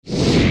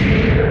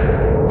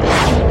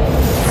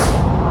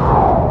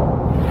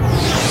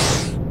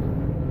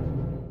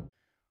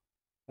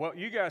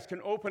you guys can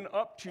open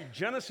up to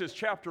Genesis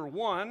chapter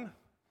 1. If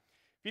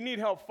you need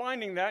help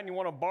finding that and you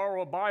want to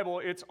borrow a Bible,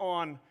 it's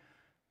on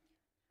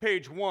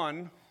page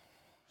 1.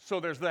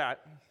 So there's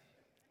that.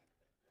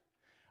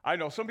 I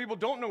know some people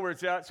don't know where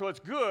it's at, so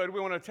it's good. We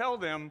want to tell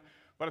them,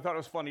 but I thought it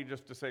was funny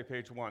just to say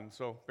page 1,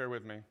 so bear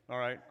with me, all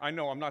right? I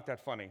know I'm not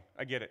that funny.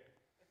 I get it.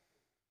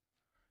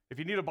 If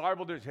you need a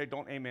Bible, hey,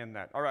 don't amen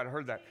that. All right, I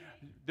heard that.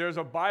 There's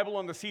a Bible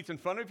on the seats in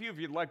front of you. If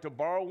you'd like to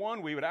borrow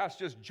one, we would ask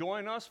just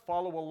join us,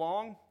 follow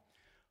along.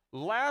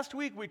 Last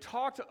week, we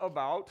talked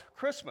about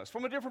Christmas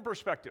from a different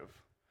perspective.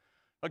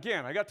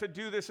 Again, I got to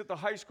do this at the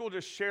high school,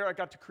 just share. I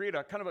got to create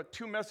a kind of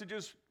two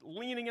messages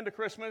leaning into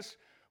Christmas.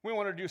 We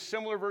want to do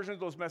similar versions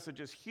of those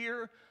messages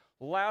here.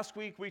 Last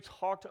week, we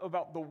talked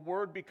about the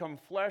Word become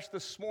flesh.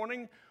 This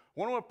morning, I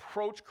want to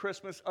approach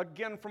Christmas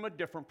again from a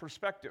different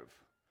perspective.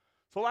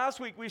 So last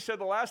week, we said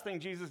the last thing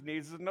Jesus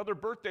needs is another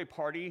birthday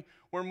party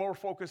where more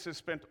focus is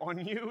spent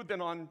on you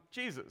than on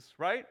Jesus,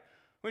 right?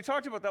 We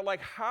talked about that,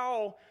 like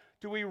how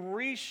do we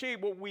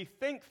reshape what we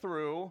think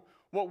through,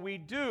 what we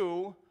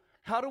do,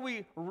 how do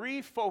we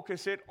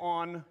refocus it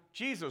on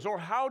Jesus? Or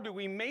how do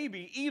we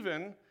maybe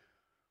even,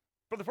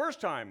 for the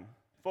first time,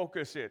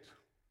 focus it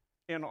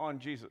in on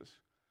Jesus?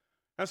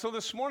 And so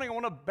this morning, I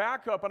want to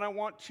back up and I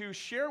want to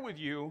share with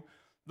you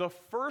the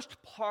first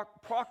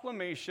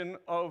proclamation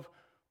of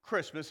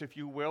Christmas, if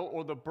you will,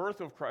 or the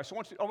birth of Christ.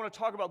 I want to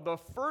talk about the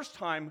first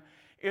time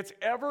it's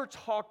ever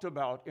talked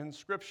about in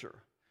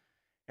Scripture.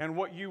 And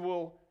what you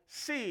will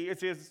see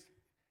it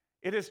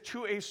is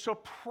to a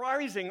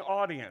surprising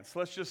audience.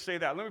 Let's just say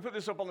that. Let me put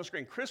this up on the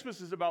screen. Christmas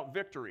is about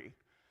victory.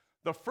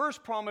 The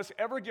first promise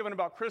ever given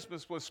about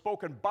Christmas was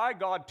spoken by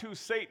God to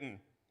Satan.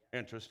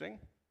 Interesting.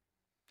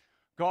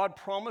 God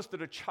promised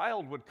that a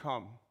child would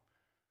come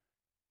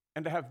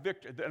and to have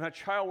victory, and a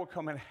child would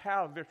come and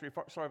have victory.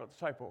 Sorry about the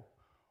typo.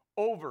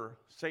 Over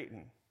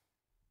Satan.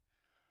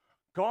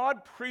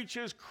 God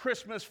preaches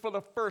Christmas for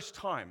the first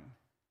time.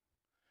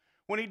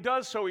 When he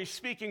does so, he's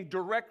speaking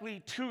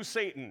directly to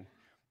Satan.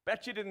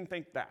 Bet you didn't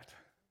think that.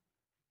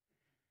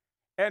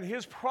 And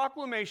his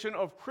proclamation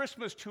of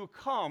Christmas to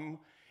come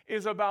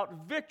is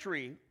about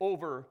victory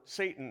over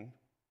Satan.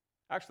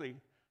 Actually,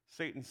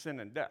 Satan's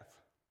sin and death.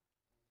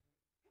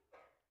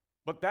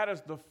 But that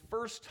is the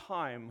first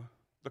time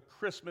the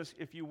Christmas,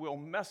 if you will,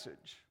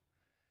 message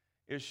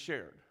is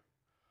shared.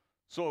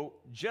 So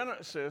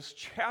Genesis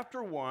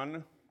chapter 1,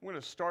 I'm going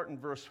to start in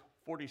verse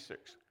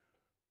 46.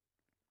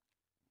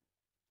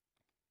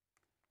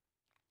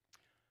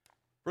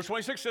 Verse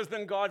 26 says,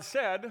 "Then God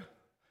said,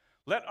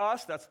 let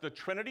us," that's the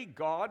Trinity,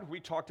 God,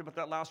 we talked about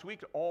that last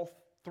week, all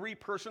three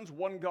persons,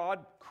 one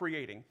God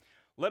creating.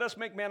 "Let us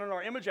make man in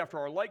our image after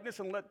our likeness,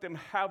 and let them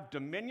have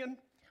dominion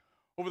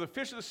over the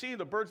fish of the sea,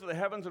 the birds of the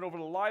heavens, and over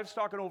the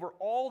livestock, and over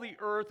all the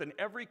earth, and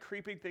every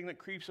creeping thing that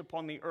creeps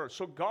upon the earth."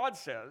 So God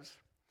says,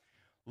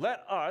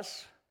 let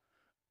us,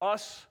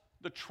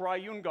 the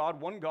triune God,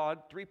 one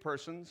God, three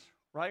persons,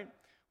 right?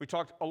 We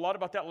talked a lot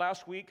about that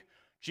last week.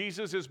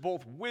 Jesus is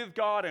both with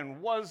God and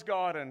was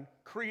God and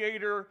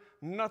creator.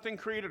 Nothing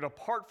created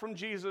apart from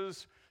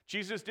Jesus.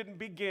 Jesus didn't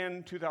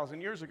begin 2,000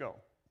 years ago.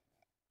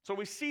 So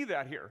we see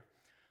that here.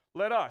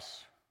 Let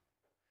us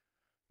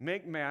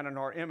make man in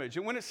our image.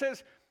 And when it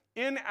says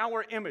in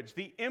our image,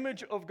 the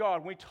image of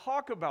God, when we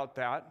talk about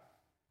that,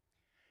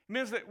 it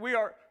means that we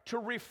are to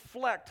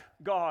reflect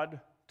God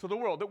to the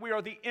world, that we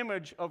are the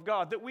image of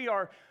God, that we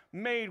are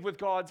made with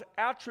God's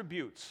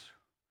attributes.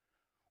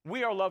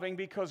 We are loving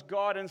because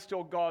God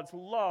instilled God's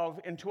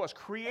love into us,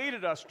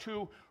 created us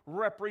to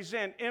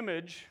represent,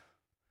 image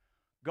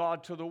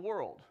God to the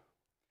world.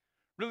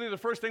 Really, the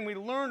first thing we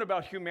learn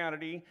about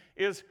humanity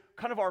is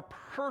kind of our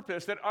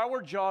purpose, that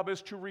our job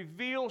is to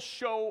reveal,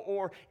 show,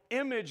 or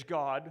image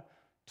God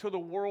to the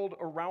world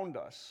around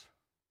us.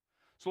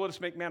 So let us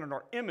make man in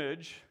our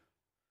image.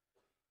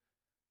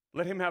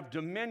 Let him have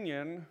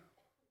dominion,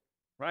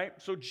 right?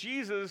 So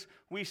Jesus,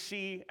 we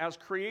see as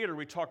creator.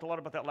 We talked a lot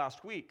about that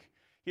last week.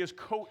 He is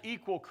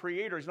co-equal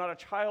creator. He's not a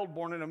child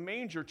born in a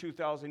manger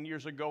 2,000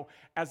 years ago,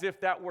 as if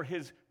that were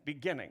his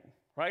beginning,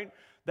 right?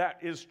 That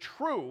is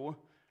true.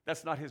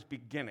 That's not his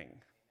beginning.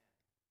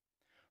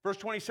 Verse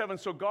 27,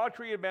 "So God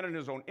created man in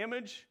his own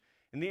image.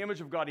 In the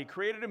image of God, he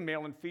created him.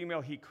 Male and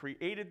female, he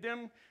created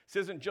them." This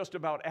isn't just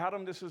about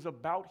Adam. This is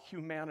about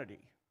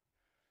humanity.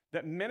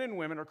 That men and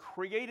women are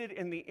created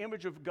in the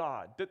image of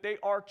God. That they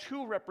are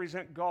to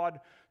represent God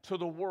to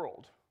the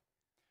world.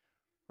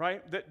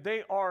 Right? That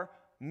they are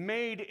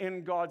made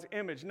in God's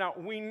image. Now,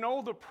 we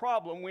know the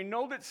problem. We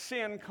know that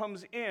sin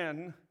comes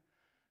in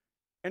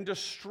and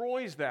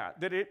destroys that.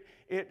 That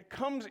it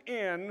comes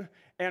in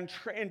and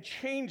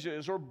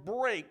changes or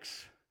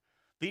breaks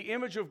the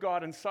image of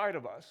God inside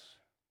of us.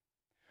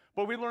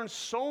 But we learn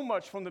so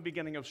much from the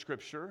beginning of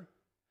Scripture.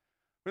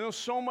 We know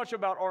so much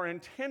about our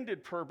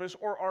intended purpose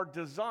or our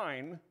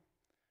design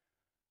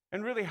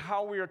and really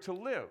how we are to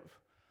live.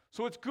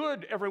 So it's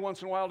good every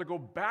once in a while to go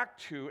back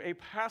to a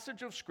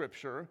passage of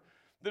Scripture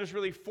that is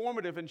really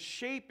formative and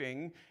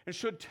shaping and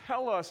should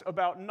tell us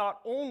about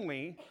not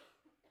only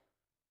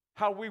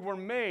how we were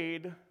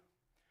made,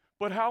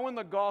 but how in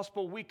the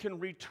gospel we can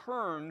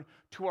return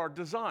to our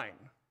design.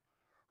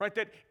 Right?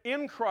 That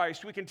in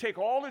Christ we can take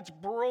all that's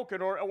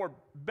broken, or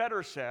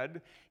better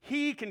said,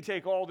 He can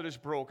take all that is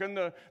broken.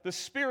 The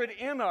Spirit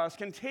in us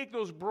can take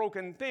those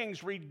broken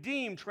things,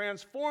 redeem,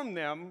 transform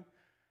them,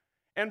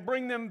 and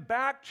bring them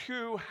back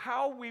to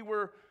how we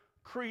were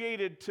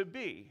created to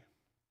be.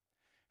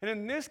 And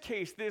in this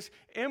case, this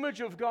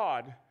image of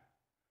God,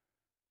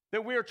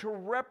 that we are to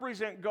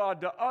represent God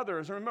to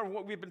others. And remember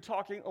what we've been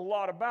talking a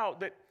lot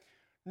about, that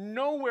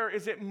nowhere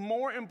is it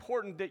more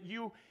important that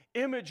you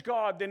image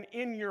God than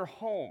in your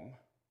home.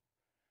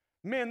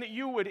 Men, that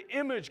you would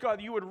image God,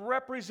 that you would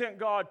represent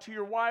God to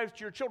your wives,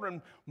 to your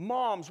children,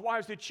 moms,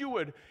 wives, that you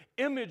would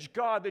image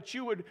God, that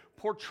you would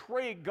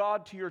portray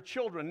God to your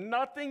children.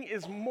 Nothing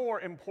is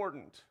more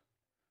important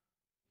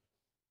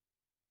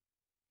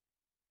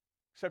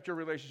except your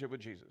relationship with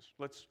Jesus.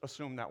 Let's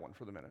assume that one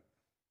for the minute.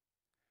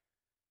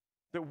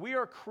 That we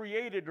are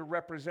created to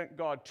represent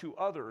God to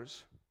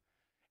others,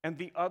 and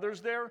the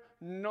others there,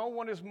 no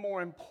one is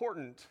more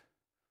important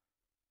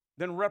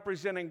than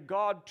representing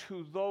God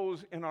to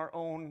those in our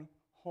own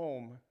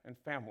home and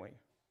family.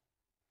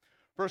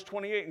 Verse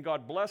 28, and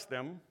God blessed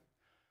them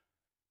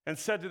and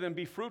said to them,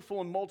 be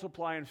fruitful and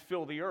multiply and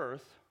fill the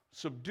earth,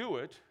 subdue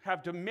it,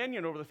 have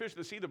dominion over the fish of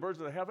the sea, the birds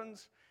of the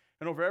heavens,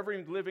 and over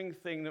every living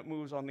thing that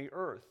moves on the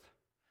earth.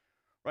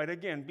 Right,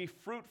 again, be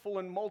fruitful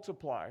and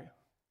multiply.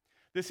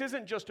 This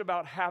isn't just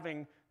about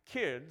having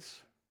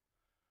kids,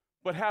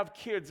 but have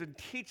kids and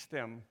teach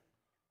them,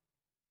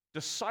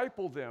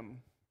 disciple them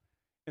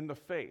in the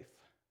faith.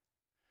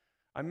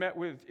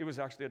 It was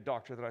actually a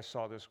doctor that I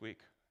saw this week,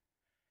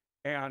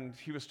 and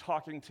he was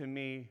talking to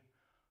me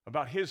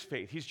about his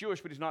faith. He's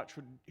Jewish, but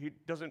he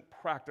doesn't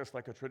practice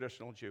like a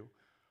traditional Jew.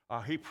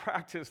 He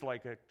practiced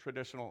like a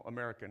traditional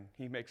American.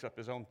 He makes up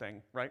his own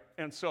thing, right?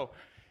 And so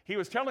he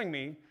was telling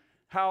me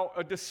how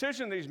a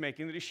decision that he's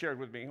making, that he shared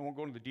with me, I won't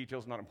go into the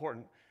details, not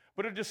important,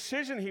 but a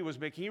decision he was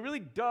making, he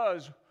really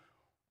does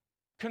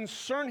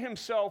concern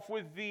himself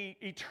with the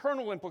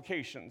eternal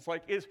implications.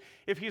 Like,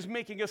 if he's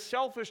making a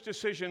selfish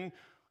decision,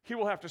 he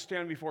will have to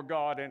stand before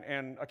God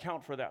and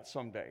account for that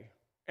someday.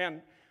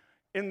 And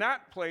in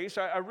that place,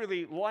 I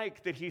really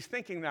like that he's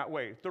thinking that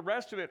way. The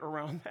rest of it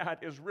around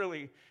that is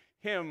really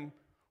him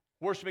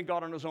worshiping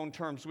God on his own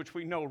terms, which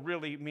we know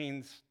really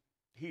means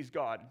he's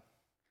God,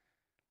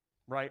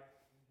 right?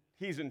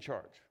 He's in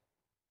charge.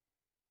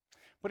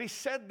 But he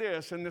said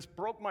this, and this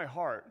broke my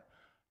heart.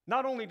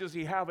 Not only does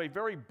he have a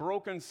very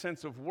broken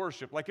sense of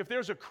worship, like if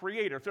there's a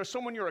creator, if there's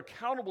someone you're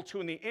accountable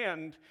to in the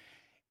end,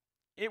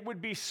 it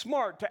would be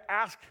smart to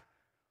ask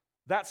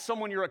that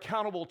someone you're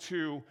accountable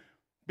to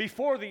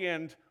before the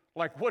end,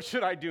 like, what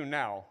should I do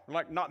now?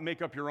 Like, not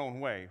make up your own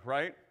way,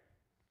 right?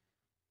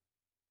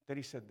 Then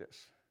he said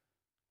this.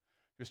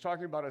 He was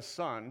talking about his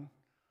son,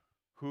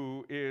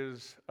 who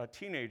is a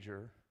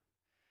teenager,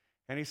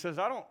 and he says,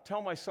 I don't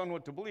tell my son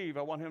what to believe.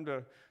 I want him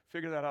to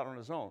figure that out on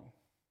his own.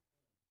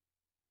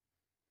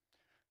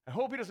 I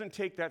hope he doesn't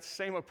take that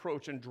same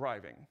approach in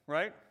driving,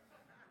 right?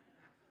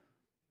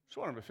 Just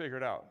want him to figure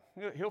it out.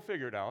 He'll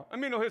figure it out. I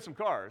mean, he'll hit some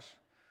cars,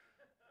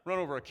 run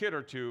over a kid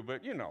or two,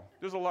 but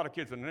there's a lot of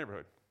kids in the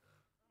neighborhood.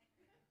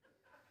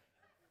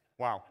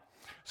 Wow.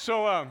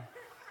 So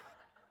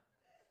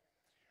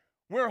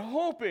we're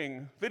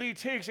hoping that he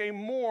takes a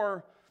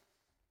more,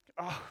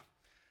 I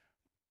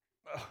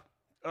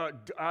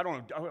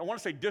want to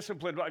say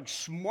disciplined, but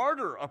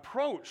smarter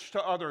approach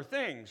to other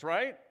things,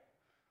 right?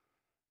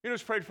 He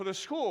just prayed for the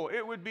school.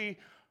 It would be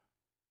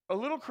a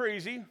little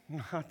crazy,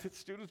 not that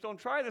students don't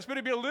try this, but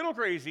it'd be a little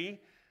crazy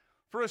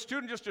for a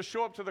student just to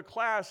show up to the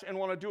class and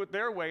want to do it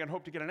their way and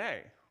hope to get an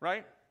A,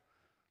 right?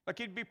 Like,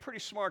 he'd be pretty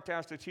smart to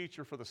ask the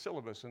teacher for the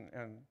syllabus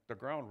and the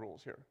ground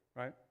rules here,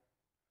 right?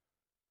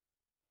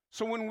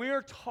 So when we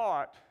are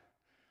taught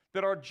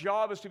that our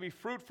job is to be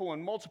fruitful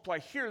and multiply,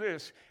 hear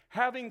this,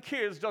 having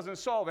kids doesn't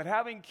solve it.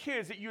 Having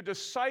kids that you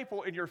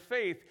disciple in your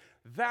faith,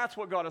 that's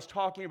what God is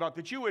talking about,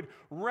 that you would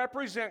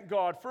represent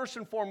God first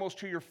and foremost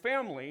to your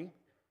family,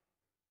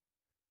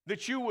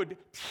 that you would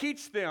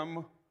teach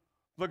them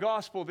the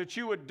gospel, that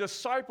you would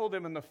disciple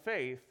them in the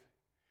faith,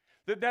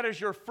 that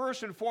is your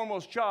first and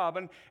foremost job.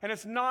 And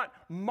it's not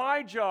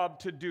my job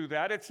to do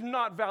that. It's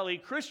not Valley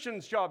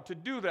Christian's job to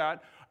do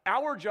that.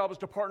 Our job is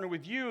to partner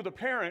with you, the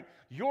parent.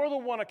 You're the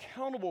one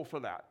accountable for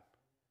that.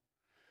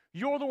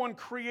 You're the one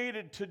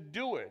created to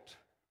do it.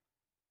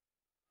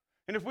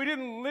 And if we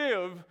didn't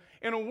live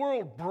in a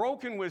world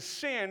broken with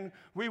sin,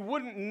 we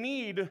wouldn't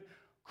need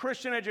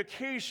Christian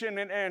education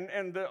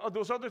and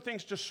those other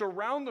things to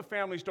surround the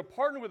families, to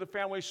partner with the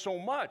families so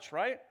much,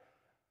 right?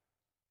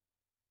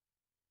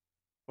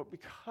 But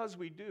because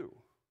we do,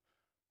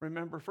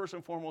 remember, first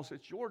and foremost,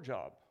 it's your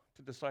job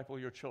to disciple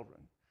your children.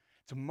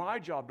 It's my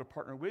job to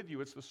partner with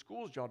you. It's the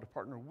school's job to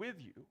partner with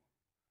you,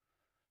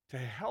 to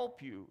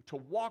help you, to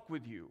walk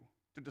with you,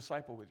 to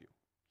disciple with you.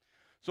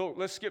 So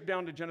let's skip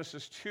down to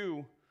Genesis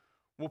 2.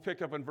 We'll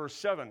pick up in verse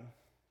 7.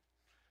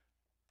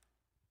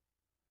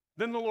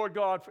 Then the Lord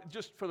God,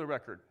 just for the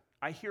record,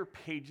 I hear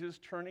pages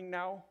turning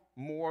now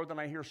more than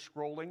I hear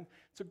scrolling.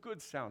 It's a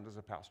good sound as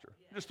a pastor.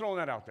 Just throwing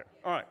that out there.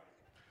 All right.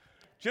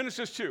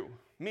 Genesis 2.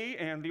 Me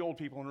and the old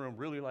people in the room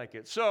really like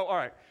it. So, all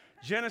right.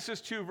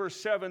 Genesis 2, verse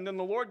 7. Then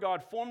the Lord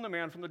God formed the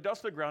man from the dust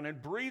of the ground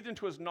and breathed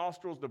into his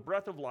nostrils the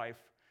breath of life.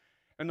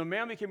 And the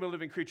man became a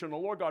living creature. And the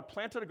Lord God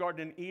planted a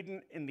garden in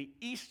Eden in the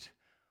east.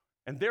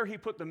 And there he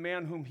put the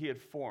man whom he had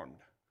formed.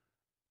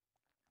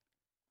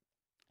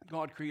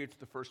 God creates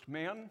the first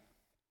man.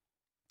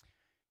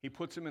 He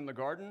puts him in the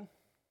garden.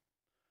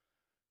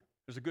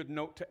 There's a good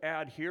note to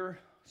add here,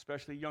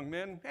 especially young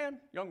men and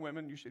young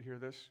women. You should hear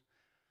this.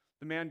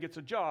 The man gets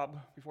a job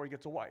before he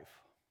gets a wife.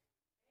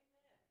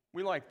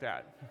 We like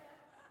that.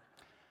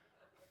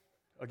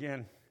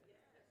 Again,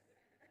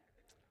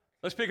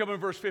 let's pick up in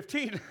verse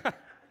 15.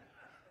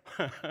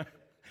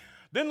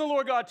 Then the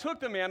Lord God took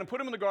the man and put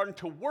him in the garden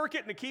to work it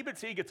and to keep it.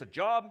 See, he gets a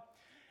job.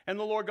 And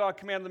the Lord God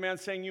commanded the man,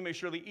 saying, you may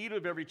surely eat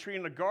of every tree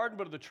in the garden,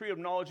 but of the tree of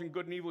knowledge and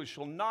good and evil you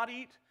shall not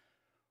eat.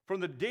 From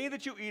the day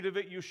that you eat of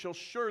it, you shall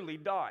surely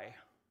die.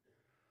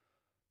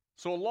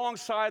 So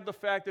alongside the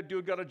fact that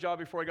dude got a job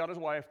before he got his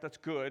wife, that's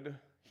good,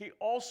 he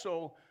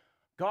also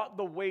got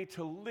the way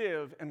to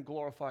live and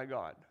glorify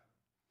God.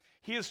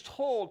 He is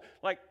told,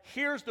 like,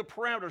 here's the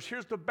parameters,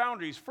 here's the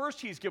boundaries. First,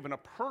 he's given a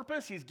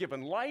purpose, he's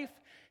given life,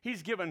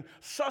 he's given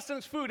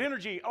sustenance, food,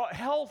 energy,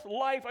 health,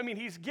 life. I mean,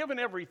 he's given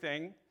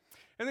everything.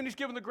 And then he's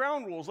given the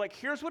ground rules, like,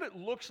 here's what it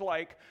looks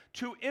like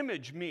to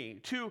image me,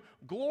 to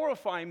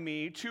glorify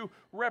me, to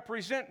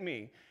represent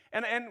me.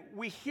 And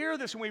we hear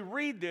this and we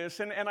read this,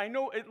 and I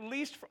know at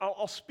least,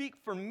 I'll speak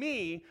for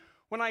me,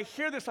 when I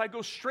hear this, I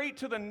go straight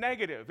to the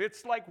negative.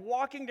 It's like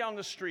walking down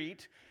the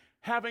street,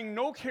 having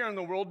no care in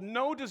the world,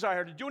 no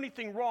desire to do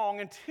anything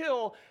wrong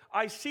until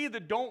I see the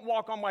don't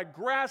walk on my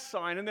grass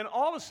sign, and then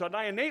all of a sudden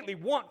I innately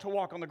want to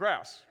walk on the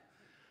grass.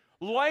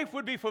 Life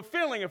would be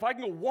fulfilling if I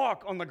can go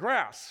walk on the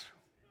grass.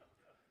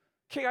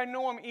 Okay, I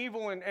know I'm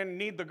evil and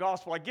need the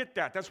gospel. I get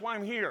that. That's why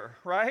I'm here,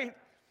 right?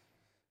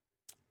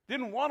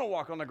 Didn't want to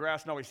walk on the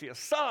grass. Now we see a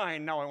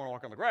sign. Now I want to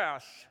walk on the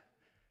grass.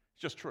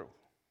 It's just true.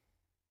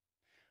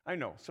 I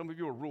know. Some of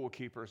you are rule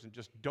keepers and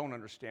just don't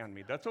understand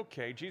me. That's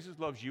okay. Jesus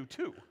loves you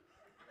too.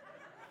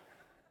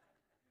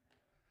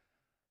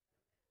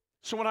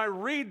 So when I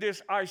read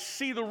this, I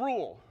see the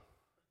rule.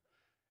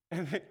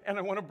 And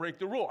I want to break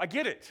the rule. I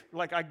get it.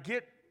 Like, I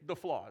get the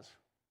flaws.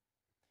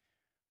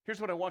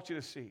 Here's what I want you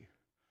to see.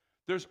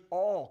 There's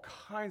all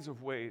kinds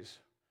of ways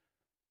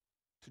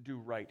to do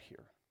right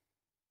here.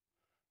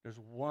 There's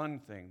one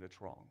thing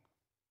that's wrong.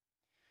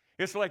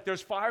 It's like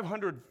there's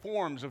 500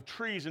 forms of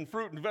trees and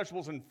fruit and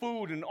vegetables and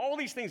food and all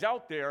these things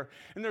out there,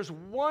 and there's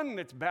one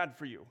that's bad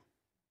for you.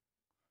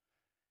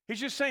 He's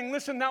just saying,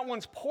 listen, that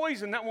one's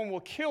poison. That one will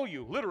kill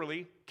you,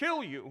 literally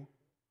kill you,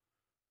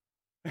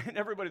 and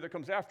everybody that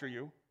comes after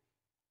you.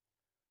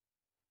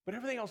 But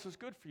everything else is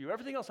good for you.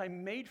 Everything else I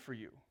made for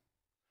you.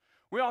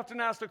 We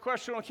often ask the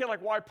question, okay,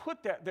 like, why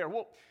put that there?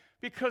 Well,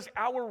 because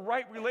our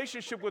right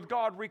relationship with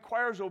God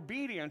requires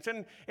obedience.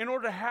 And in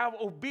order to have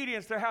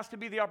obedience, there has to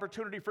be the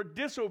opportunity for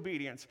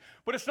disobedience.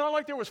 But it's not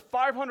like there was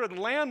 500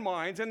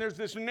 landmines and there's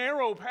this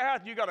narrow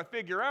path you got to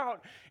figure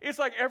out. It's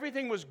like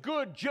everything was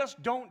good,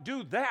 just don't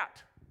do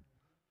that.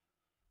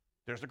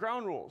 There's the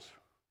ground rules.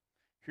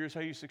 Here's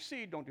how you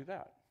succeed, don't do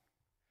that.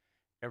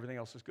 Everything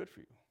else is good for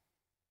you.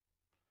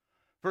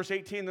 Verse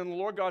 18, then the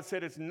Lord God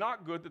said, it's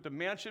not good that the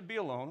man should be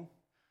alone.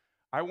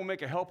 I will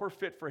make a helper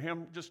fit for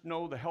him. Just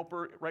know the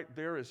helper right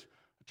there is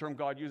a term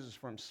God uses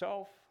for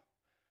himself.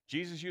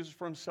 Jesus uses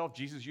for himself.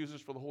 Jesus uses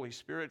for the Holy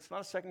Spirit. It's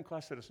not a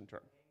second-class citizen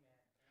term.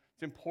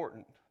 It's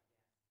important.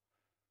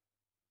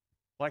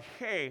 Like,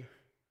 hey,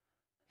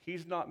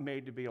 he's not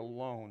made to be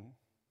alone.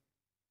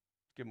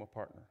 Give him a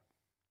partner.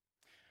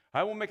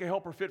 I will make a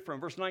helper fit for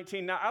him. Verse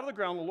 19, now out of the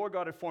ground the Lord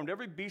God had formed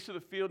every beast of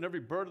the field and every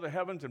bird of the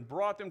heavens and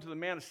brought them to the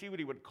man to see what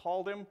he would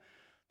call them.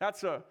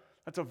 That's a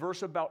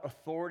verse about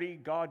authority,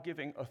 God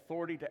giving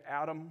authority to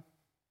Adam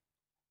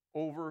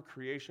over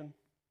creation.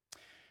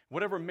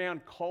 Whatever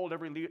man called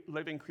every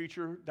living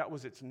creature, that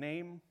was its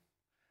name.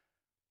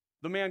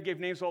 The man gave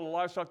names to all the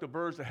livestock, the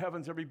birds, the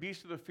heavens, every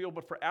beast of the field.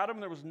 But for Adam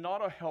there was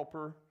not a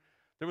helper,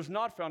 there was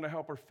not found a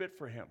helper fit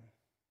for him.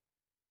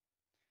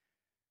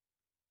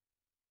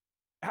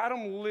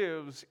 Adam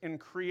lives in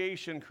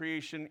creation.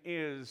 Creation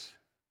is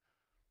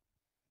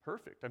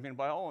perfect. I mean,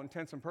 by all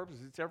intents and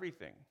purposes, it's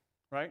everything,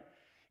 right?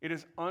 It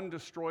is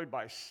undestroyed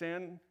by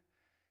sin.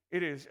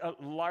 It is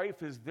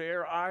life is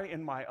there.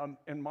 In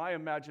my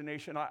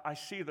imagination, I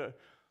see the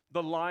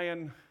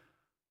lion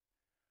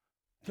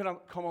can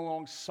come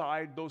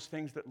alongside those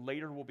things that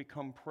later will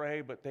become prey,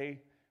 but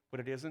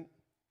it isn't.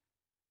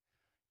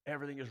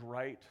 Everything is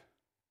right.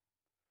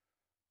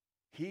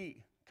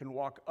 He can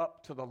walk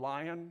up to the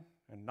lion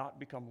and not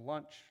become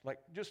lunch. Like,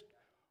 just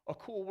a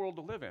cool world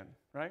to live in,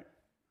 right?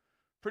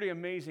 Pretty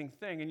amazing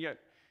thing. And yet,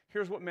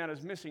 here's what man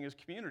is missing is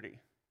community.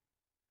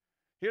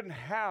 He didn't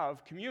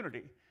have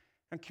community.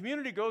 And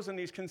community goes in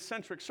these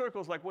concentric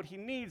circles, like what he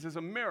needs is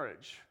a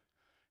marriage.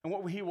 And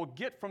what he will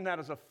get from that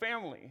is a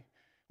family.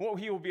 What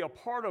he will be a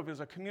part of is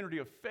a community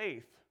of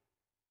faith.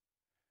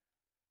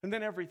 and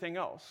then everything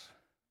else.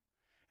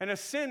 And as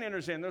sin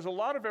enters in, there's a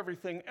lot of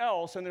everything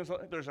else, and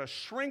there's a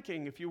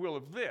shrinking, if you will,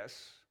 of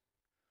this.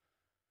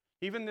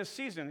 Even this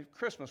season,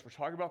 Christmas, we're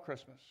talking about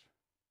Christmas.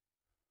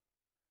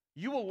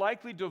 You will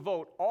likely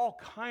devote all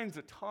kinds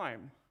of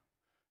time,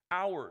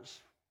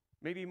 hours,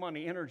 maybe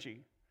money,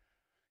 energy,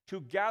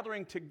 to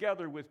gathering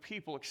together with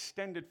people,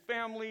 extended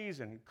families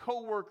and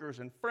coworkers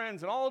and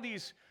friends and all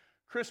these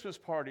Christmas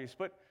parties.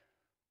 But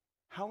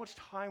how much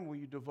time will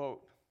you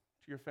devote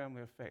to your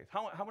family of faith?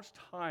 How much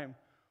time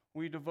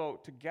will you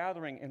devote to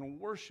gathering and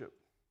worship?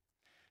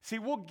 See,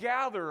 we'll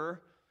gather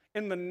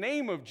in the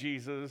name of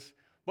Jesus,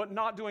 but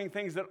not doing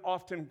things that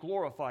often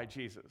glorify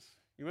Jesus.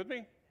 You with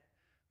me?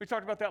 We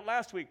talked about that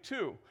last week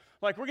too.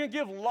 Like, we're going to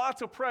give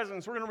lots of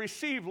presents. We're going to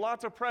receive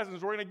lots of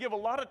presents. We're going to give a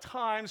lot of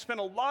time, spend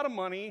a lot of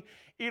money,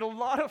 eat a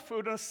lot of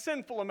food, and a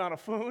sinful amount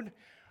of food,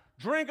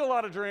 drink a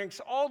lot of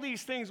drinks, all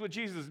these things with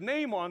Jesus'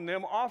 name on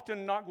them,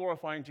 often not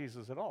glorifying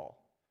Jesus at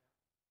all.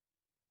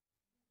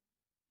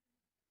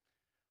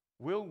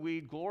 Will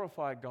we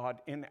glorify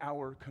God in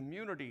our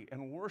community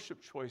and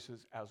worship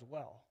choices as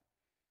well?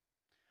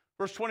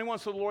 Verse 21,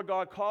 so the Lord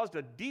God caused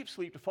a deep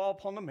sleep to fall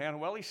upon the man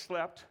while he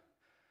slept,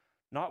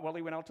 not while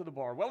he went out to the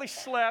bar. While he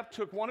slept,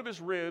 took one of his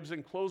ribs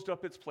and closed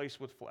up its place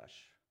with flesh.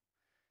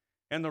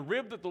 And the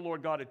rib that the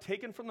Lord God had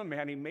taken from the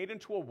man, he made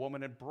into a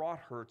woman and brought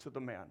her to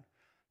the man.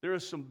 There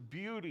is some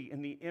beauty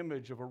in the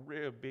image of a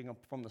rib being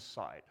from the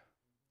side,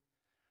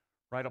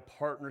 right? A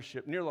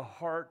partnership near the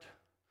heart,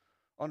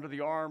 under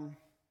the arm,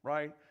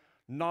 right?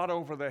 Not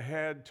over the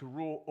head to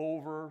rule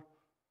over,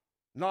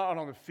 not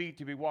on the feet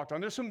to be walked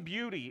on. There's some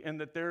beauty in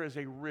that there is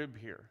a rib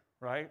here,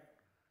 right?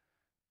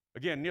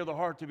 Again, near the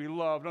heart to be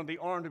loved, on the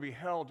arm to be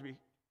held, to be,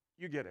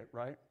 you get it,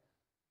 right?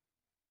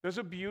 There's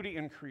a beauty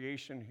in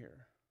creation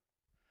here.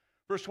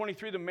 Verse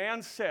 23, the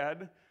man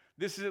said,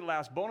 this is at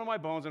last bone of my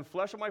bones and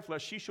flesh of my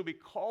flesh. She shall be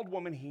called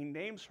woman. He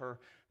names her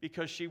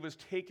because she was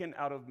taken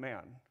out of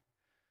man.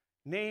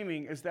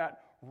 Naming is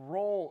that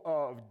role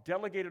of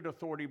delegated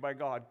authority by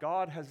God.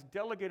 God has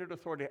delegated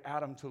authority to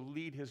Adam to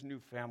lead his new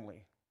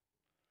family.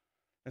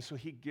 And so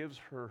he gives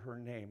her her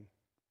name.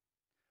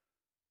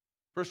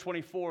 Verse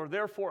 24,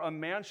 therefore a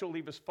man shall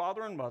leave his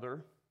father and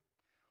mother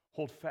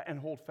hold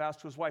fast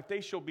to his wife.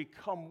 They shall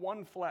become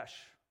one flesh.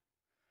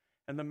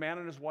 And the man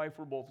and his wife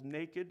were both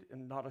naked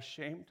and not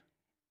ashamed.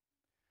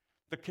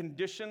 The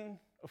condition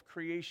of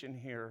creation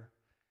here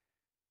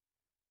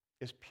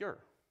is pure.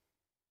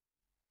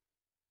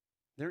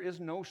 There is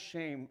no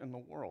shame in the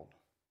world.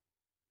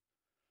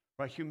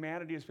 Right?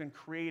 Humanity has been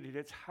created.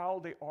 It's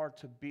how they are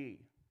to be.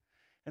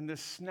 And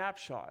this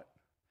snapshot,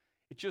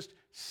 it just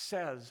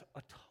says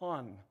a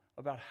ton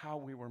about how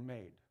we were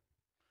made.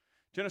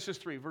 Genesis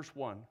 3, verse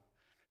 1.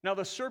 Now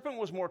the serpent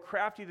was more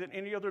crafty than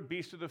any other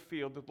beast of the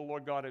field that the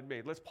Lord God had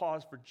made. Let's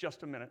pause for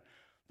just a minute.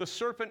 The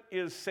serpent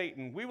is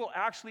Satan. We will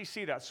actually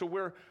see that. So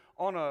we're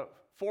on a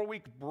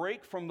 4-week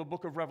break from the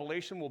book of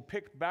Revelation. We'll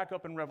pick back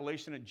up in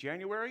Revelation in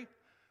January.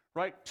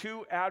 Right?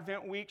 2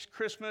 Advent weeks,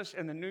 Christmas,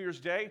 and the New Year's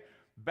Day,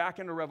 back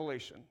into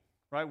Revelation.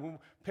 Right?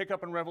 We'll pick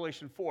up in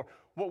Revelation 4.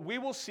 What we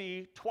will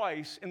see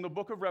twice in the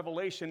book of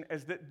Revelation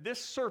is that this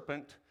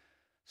serpent,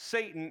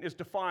 Satan, is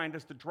defined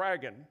as the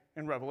dragon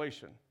in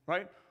Revelation.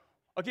 Right?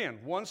 Again,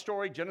 one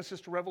story,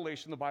 Genesis to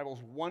Revelation, the Bible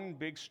is one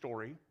big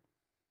story.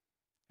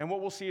 And what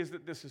we'll see is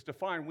that this is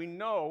defined. We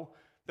know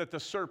that the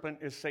serpent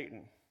is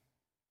Satan.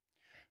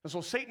 And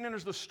so Satan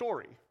enters the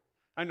story.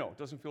 I know, it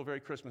doesn't feel very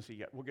Christmassy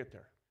yet. We'll get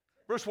there.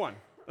 Verse 1,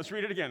 let's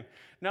read it again.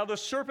 Now the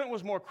serpent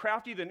was more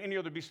crafty than any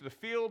other beast of the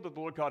field that the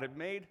Lord God had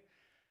made.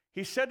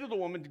 He said to the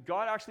woman, did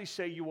God actually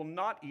say you will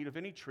not eat of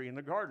any tree in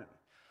the garden?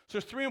 So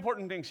there's 3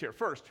 important things here.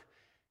 First,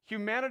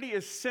 humanity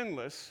is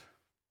sinless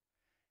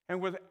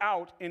and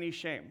without any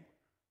shame.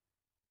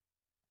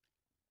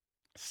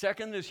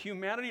 Second is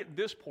humanity at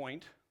this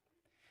point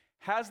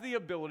has the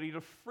ability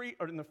to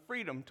the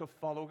freedom to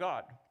follow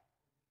God.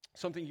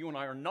 Something you and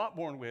I are not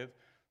born with,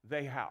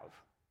 they have.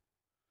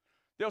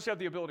 They also have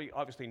the ability,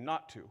 obviously,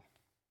 not to.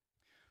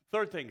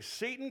 Third thing,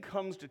 Satan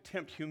comes to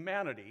tempt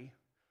humanity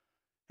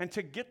and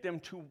to get them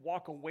to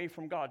walk away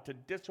from God, to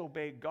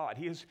disobey God.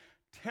 He is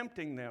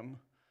tempting them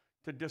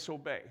to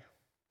disobey.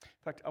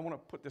 In fact, I want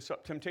to put this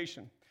up,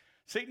 temptation.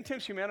 Satan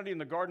tempts humanity in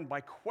the garden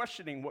by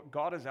questioning what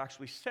God has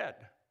actually said.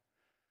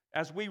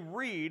 As we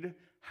read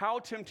how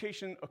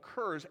temptation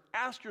occurs,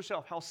 ask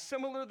yourself how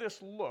similar this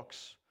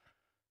looks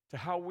to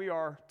how we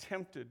are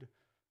tempted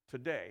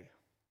today.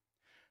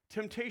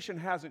 Temptation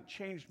hasn't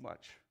changed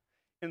much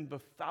in the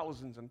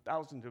thousands and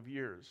thousands of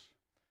years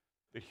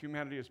that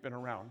humanity has been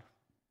around.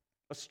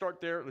 Let's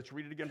start there. Let's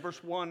read it again.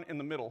 Verse 1 in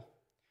the middle.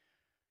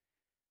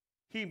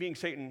 He, being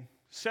Satan,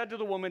 said to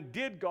the woman,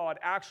 did God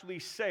actually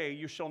say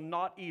you shall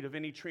not eat of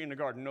any tree in the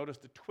garden? Notice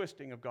the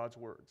twisting of God's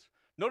words.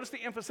 Notice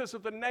the emphasis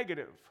of the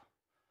negative.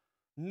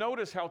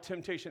 Notice how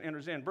temptation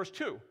enters in. Verse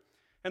 2,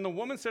 and the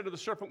woman said to the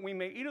serpent, we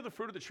may eat of the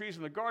fruit of the trees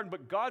in the garden,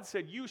 but God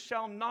said, you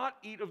shall not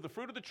eat of the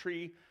fruit of the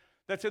tree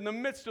that's in the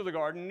midst of the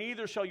garden,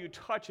 neither shall you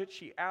touch it.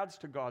 She adds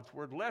to God's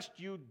word, lest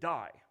you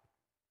die.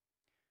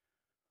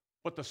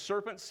 But the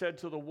serpent said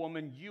to the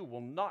woman, you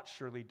will not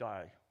surely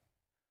die.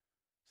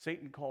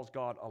 Satan calls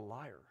God a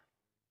liar.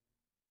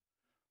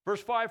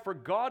 Verse 5, for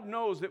God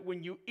knows that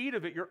when you eat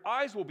of it, your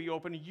eyes will be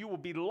open and you will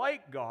be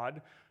like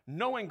God,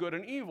 knowing good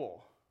and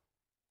evil.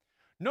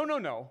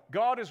 No.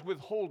 God is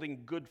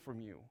withholding good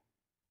from you.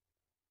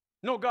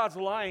 No, God's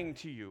lying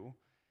to you.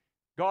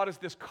 God is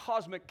this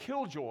cosmic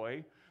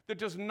killjoy that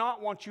does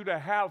not want you to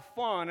have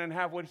fun and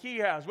have what he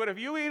has. But if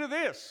you eat of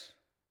this,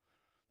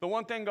 the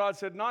one thing God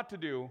said not to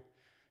do,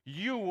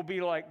 you will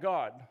be like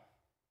God.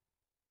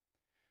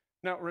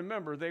 Now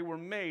remember, they were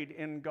made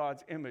in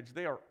God's image.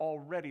 They are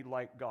already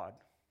like God.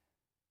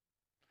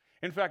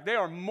 In fact, they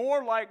are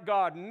more like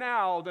God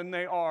now than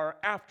they are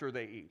after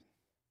they eat.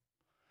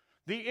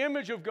 The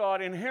image of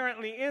God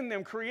inherently in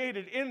them,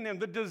 created in them,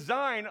 the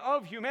design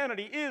of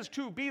humanity is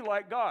to be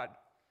like God.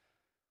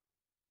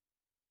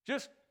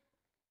 Just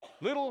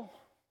little,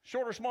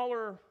 shorter,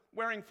 smaller,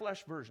 wearing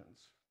flesh versions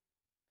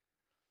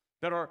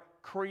that are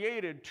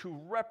created to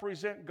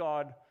represent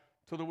God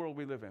to the world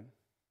we live in.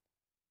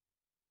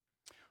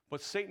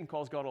 But Satan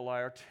calls God a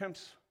liar,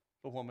 tempts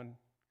the woman,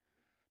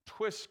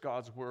 twists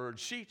God's word.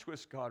 She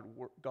twists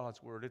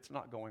God's word. It's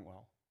not going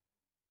well.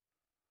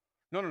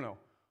 No.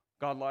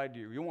 God lied to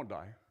you. You won't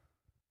die.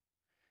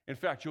 In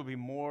fact, you'll be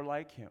more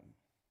like him.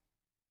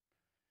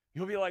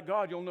 You'll be like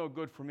God. You'll know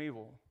good from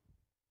evil.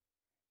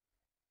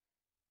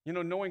 You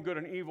know, knowing good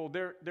and evil,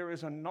 there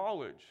is a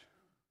knowledge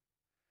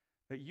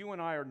that you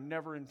and I are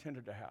never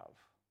intended to have.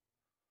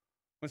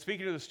 When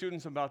speaking to the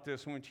students about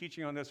this, when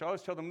teaching on this, I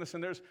always tell them,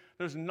 listen,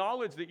 there's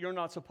knowledge that you're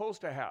not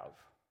supposed to have.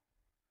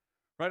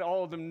 Right?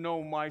 All of them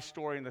know my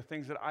story and the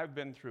things that I've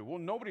been through. Well,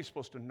 nobody's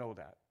supposed to know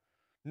that.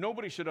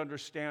 Nobody should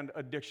understand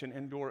addiction,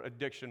 endure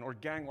addiction, or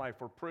gang life,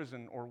 or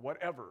prison, or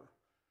whatever.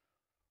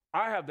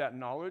 I have that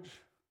knowledge.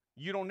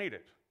 You don't need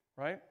it,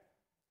 right?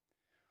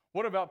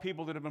 What about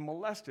people that have been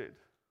molested?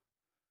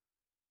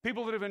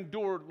 People that have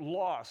endured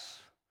loss.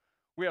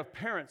 We have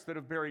parents that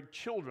have buried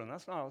children.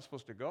 That's not how it's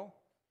supposed to go.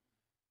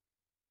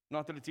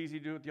 Not that it's easy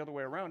to do it the other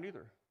way around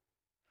either.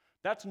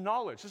 That's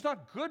knowledge. It's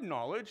not good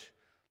knowledge.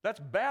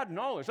 That's bad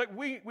knowledge. Like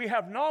we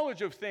have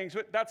knowledge of things,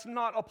 but that's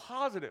not a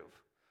positive.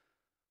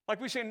 Like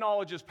we say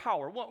knowledge is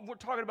power. Well, we're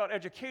talking about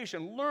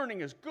education.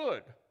 Learning is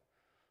good.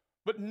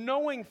 But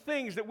knowing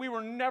things that we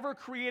were never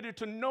created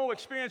to know,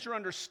 experience, or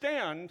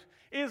understand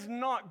is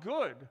not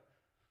good.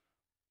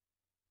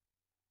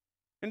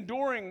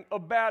 Enduring a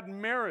bad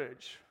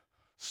marriage,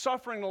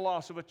 suffering the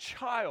loss of a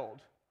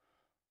child,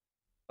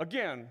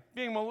 again,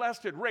 being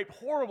molested, raped,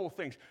 horrible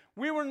things.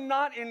 We were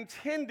not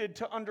intended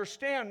to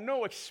understand,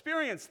 know,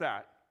 experience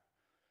that.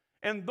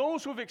 And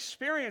those who have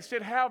experienced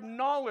it have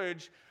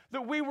knowledge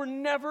that we were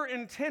never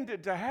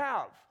intended to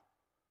have.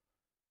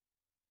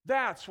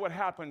 That's what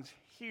happens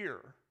here.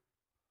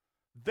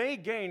 They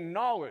gain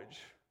knowledge,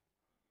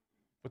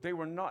 but they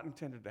were not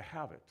intended to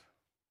have it.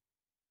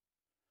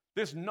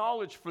 This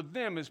knowledge for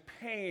them is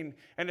pain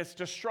and it's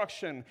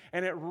destruction,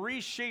 and it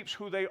reshapes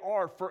who they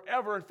are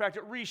forever. In fact,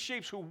 it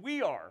reshapes who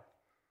we are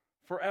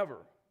forever.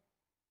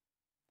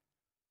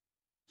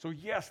 So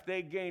yes,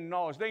 they gain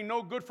knowledge. They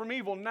know good from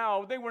evil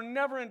now. They were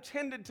never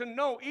intended to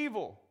know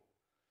evil.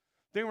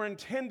 They were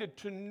intended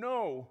to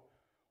know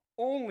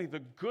only the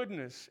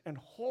goodness and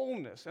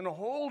wholeness and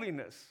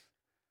holiness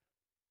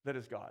that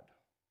is God.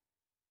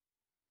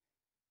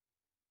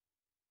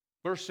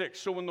 Verse 6,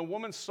 so when the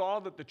woman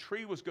saw that the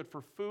tree was good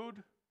for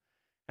food,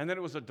 and that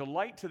it was a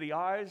delight to the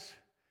eyes,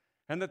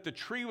 and that the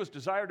tree was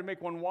desired to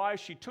make one wise,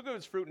 she took of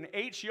its fruit and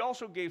ate. She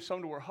also gave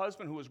some to her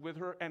husband who was with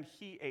her, and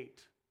he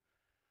ate.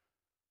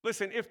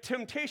 Listen, if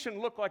temptation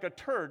looked like a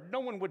turd,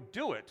 no one would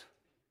do it.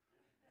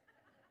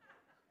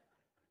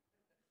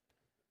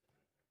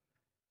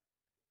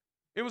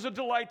 It was a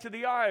delight to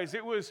the eyes.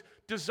 It was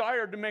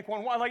desired to make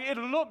one wise. Like, it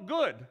looked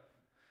good,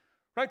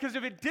 right? Because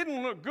if it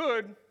didn't look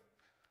good,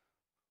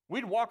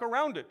 we'd walk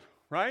around it,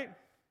 right?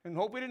 And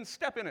hope we didn't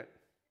step in it.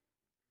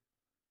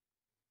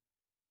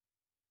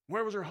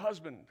 Where was her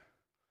husband?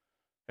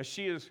 As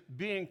she is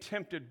being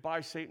tempted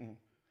by Satan,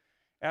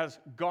 as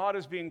God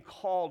is being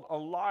called a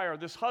liar,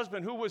 this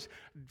husband who was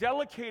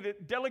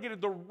delegated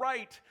the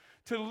right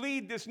to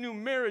lead this new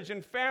marriage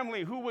and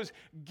family, who was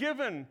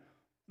given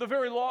the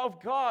very law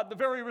of God, the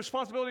very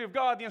responsibility of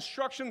God, the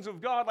instructions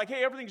of God, like,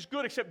 hey, everything's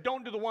good except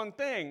don't do the one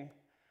thing.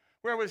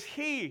 Whereas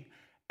he,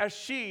 as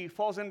she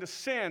falls into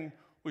sin,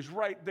 was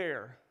right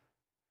there,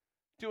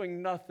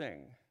 doing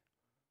nothing,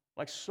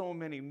 like so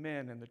many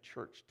men in the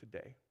church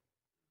today.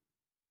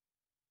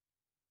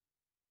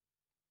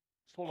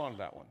 Just hold on to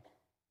that one.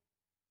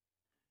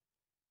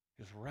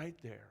 He was right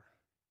there.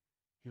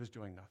 He was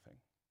doing nothing.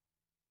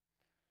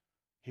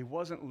 He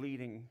wasn't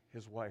leading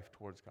his wife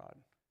towards God.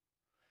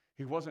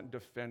 He wasn't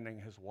defending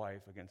his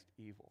wife against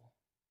evil.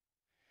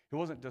 He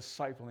wasn't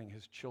discipling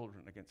his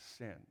children against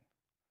sin.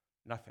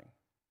 Nothing.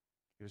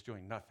 He was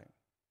doing nothing.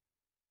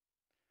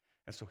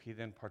 And so he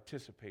then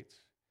participates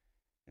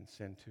in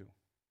sin too.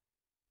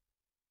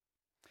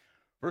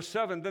 Verse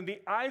 7, then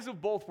the eyes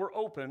of both were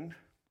opened,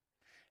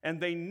 and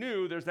they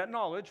knew, there's that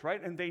knowledge,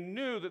 right? And they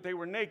knew that they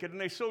were naked,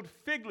 and they sewed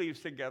fig leaves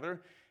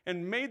together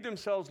and made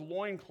themselves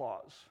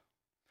loincloths.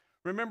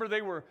 Remember,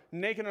 they were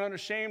naked and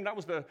unashamed. That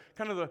was the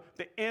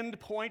end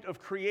point of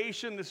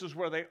creation. This is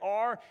where they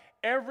are.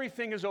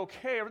 Everything is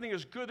okay. Everything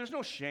is good. There's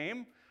no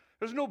shame.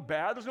 There's no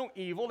bad. There's no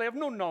evil. They have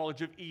no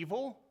knowledge of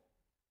evil.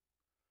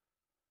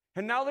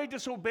 And now they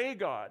disobey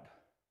God.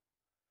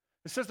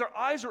 It says their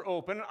eyes are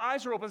open. And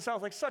eyes are open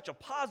sounds like such a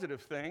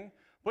positive thing,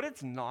 but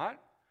it's not.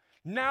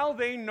 Now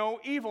they know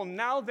evil.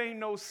 Now they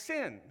know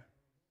sin.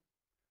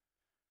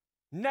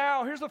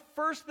 Now, here's the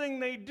first thing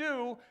they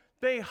do.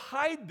 They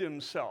hide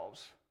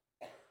themselves.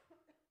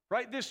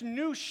 Right? This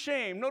new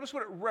shame, notice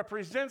what it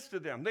represents to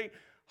them. They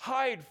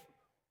hide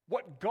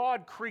what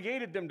God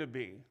created them to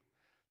be.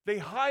 They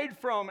hide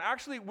from,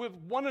 actually with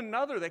one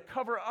another, they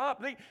cover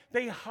up.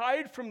 They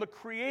hide from the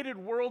created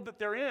world that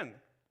they're in.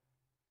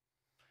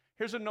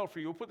 Here's a note for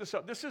you. We'll put this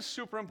up. This is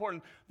super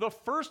important. The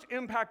first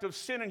impact of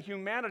sin in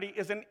humanity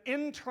is an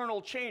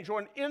internal change or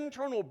an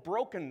internal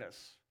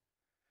brokenness.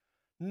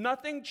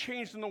 Nothing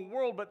changed in the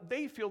world, but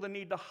they feel the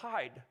need to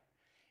hide.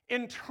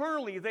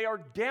 Internally, they are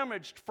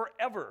damaged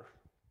forever.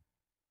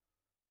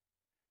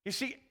 You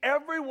see,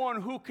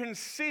 everyone who can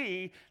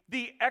see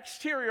the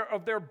exterior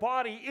of their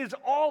body is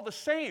all the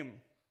same.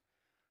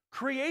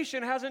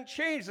 Creation hasn't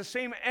changed. The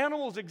same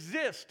animals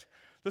exist.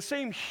 The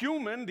same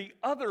human, the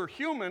other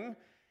human,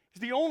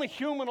 is the only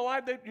human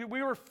alive that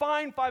we were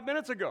fine 5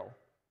 minutes ago.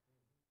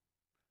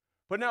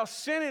 But now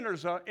sin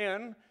enters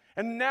in,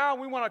 and now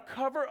we want to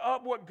cover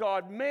up what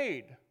God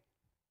made.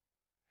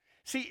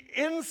 See,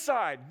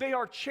 inside, they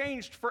are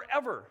changed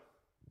forever.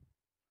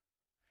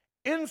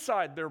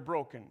 Inside, they're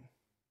broken.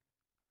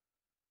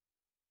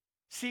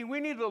 See, we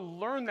need to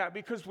learn that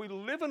because we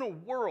live in a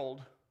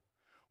world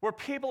where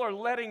people are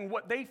letting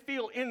what they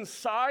feel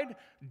inside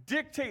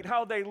dictate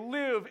how they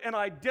live and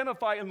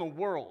identify in the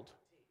world.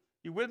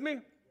 You with me?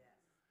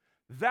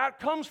 That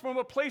comes from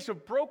a place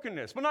of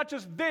brokenness, but not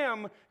just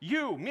them,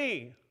 you,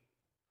 me.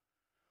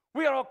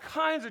 We got all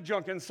kinds of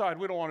junk inside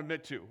we don't want to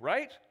admit to,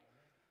 right?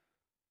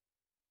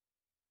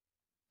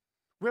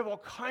 We have all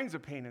kinds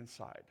of pain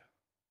inside.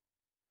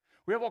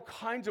 We have all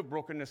kinds of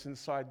brokenness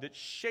inside that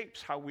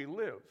shapes how we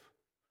live.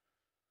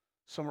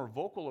 Some are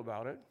vocal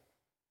about it.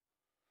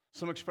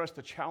 Some express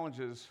the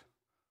challenges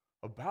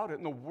about it.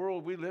 And the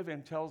world we live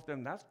in tells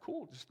them, that's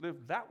cool, just live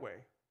that way.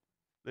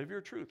 Live your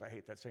truth. I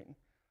hate that, Satan.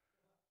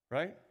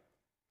 Right?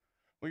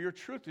 Well, your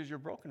truth is you're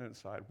broken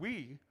inside.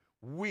 We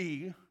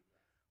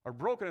are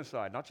broken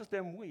inside. Not just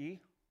them, we.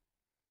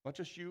 Not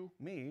just you,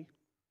 me.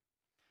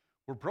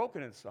 We're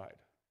broken inside.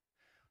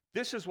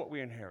 This is what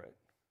we inherit.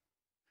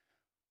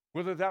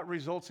 Whether that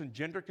results in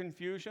gender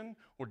confusion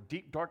or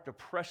deep, dark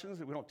depressions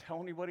that we don't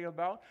tell anybody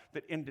about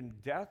that end in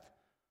death,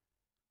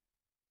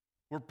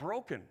 we're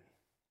broken.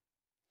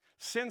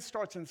 Sin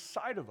starts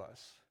inside of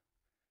us.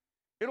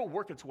 It'll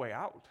work its way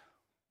out,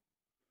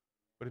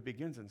 but it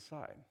begins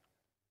inside.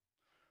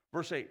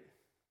 Verse 8,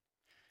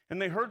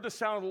 and they heard the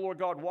sound of the Lord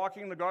God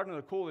walking in the garden in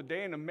the cool of the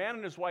day, and a man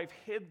and his wife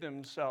hid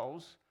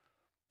themselves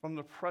from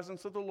the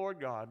presence of the Lord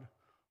God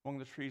among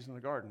the trees in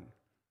the garden.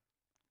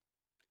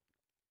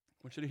 I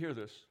want you to hear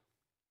this.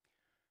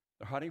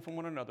 They're hiding from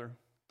one another.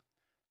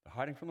 They're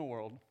hiding from the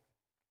world.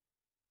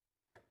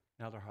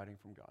 Now they're hiding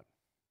from God.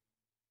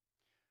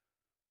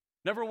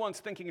 Never once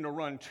thinking to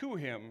run to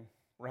him,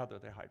 rather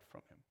they hide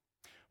from him.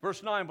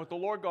 Verse 9, but the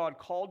Lord God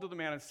called to the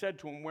man and said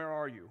to him, where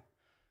are you?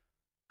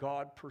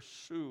 God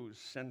pursues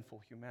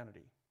sinful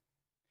humanity.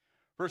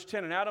 Verse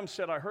 10, and Adam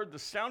said, I heard the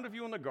sound of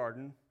you in the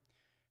garden,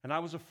 and I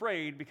was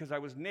afraid because I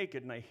was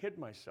naked and I hid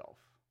myself.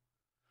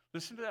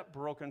 Listen to that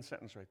broken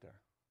sentence right there.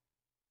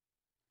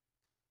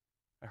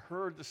 I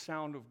heard the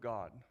sound of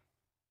God,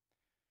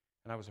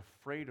 and I was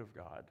afraid of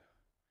God,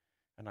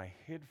 and I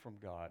hid from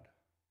God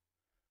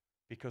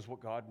because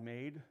what God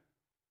made,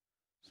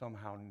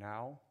 somehow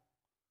now,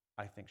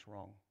 I think's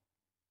wrong.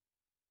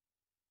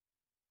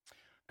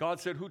 God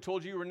said, who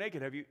told you you were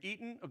naked? Have you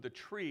eaten of the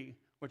tree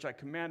which I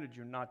commanded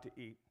you not to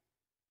eat?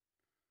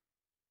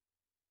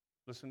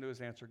 Listen to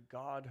his answer.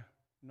 God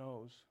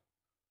knows.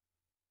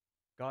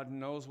 God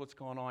knows what's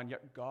going on,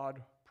 yet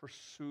God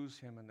pursues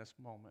him in this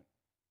moment.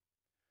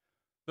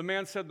 The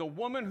man said, the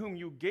woman whom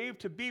you gave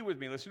to be with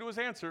me, listen to his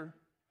answer.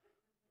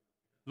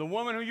 The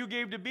woman who you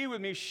gave to be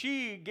with me,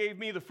 she gave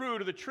me the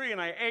fruit of the tree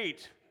and I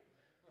ate.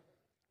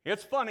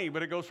 It's funny,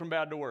 but it goes from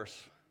bad to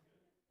worse.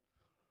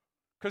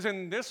 Because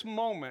in this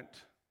moment,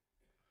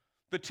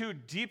 the two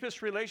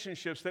deepest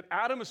relationships that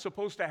Adam is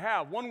supposed to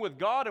have, one with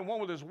God and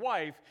one with his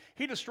wife,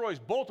 he destroys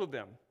both of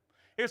them.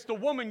 It's the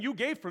woman you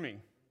gave for me.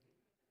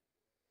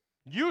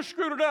 You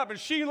screwed it up and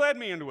she led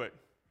me into it.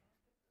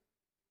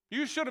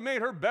 You should have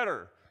made her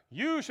better.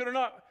 You should have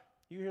not.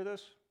 You hear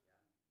this?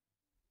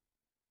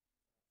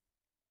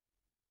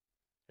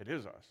 It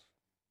is us.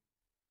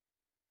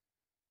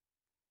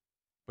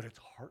 But it's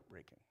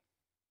heartbreaking.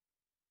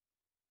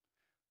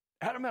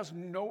 Adam has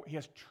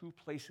two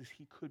places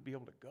he could be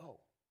able to go.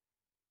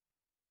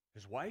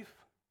 His wife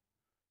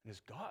and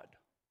his God.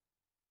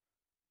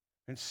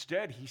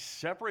 Instead, he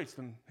separates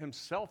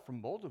himself from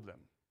both of them,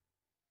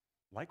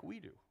 like we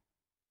do.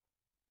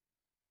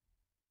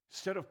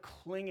 Instead of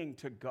clinging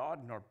to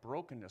God in our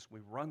brokenness,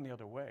 we run the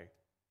other way.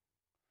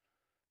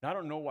 Now, I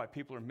don't know why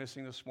people are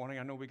missing this morning.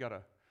 I know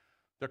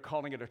they're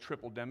calling it a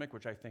triple-demic,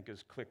 which I think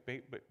is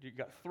clickbait, but you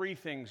got 3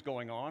 things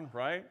going on,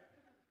 right?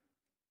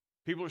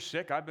 People are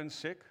sick. I've been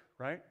sick,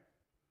 right?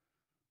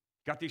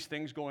 Got these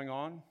things going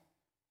on.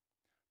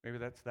 Maybe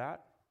that's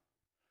that.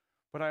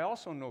 But I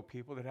also know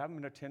people that haven't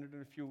been attended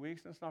in a few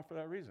weeks, and it's not for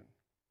that reason.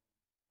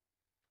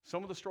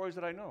 Some of the stories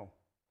that I know,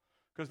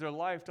 because their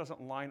life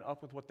doesn't line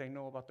up with what they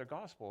know about the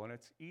gospel, and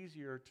it's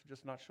easier to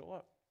just not show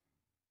up.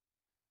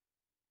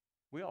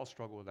 We all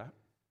struggle with that.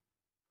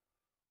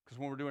 Because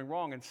when we're doing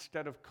wrong,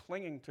 instead of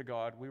clinging to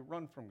God, we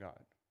run from God.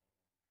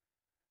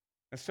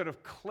 Instead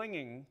of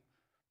clinging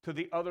to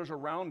the others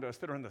around us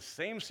that are in the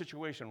same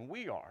situation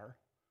we are,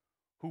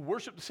 who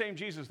worship the same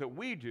Jesus that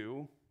we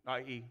do,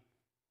 i.e.,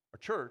 our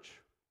church,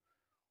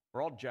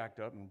 we're all jacked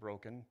up and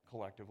broken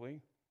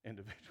collectively,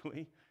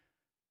 individually.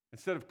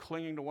 Instead of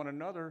clinging to one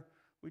another,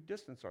 we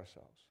distance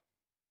ourselves.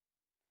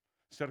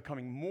 Instead of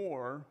coming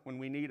more when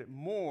we need it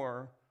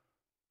more,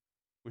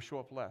 we show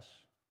up less.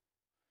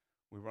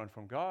 We run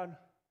from God,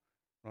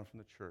 run from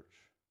the church.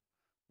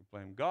 We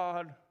blame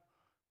God,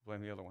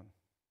 blame the other one,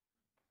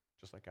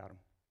 just like Adam.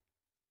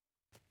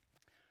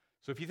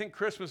 So if you think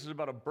Christmas is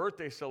about a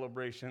birthday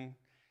celebration,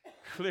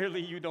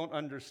 clearly you don't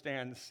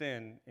understand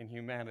sin in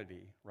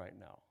humanity right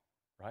now,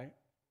 right?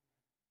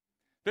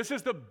 This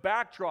is the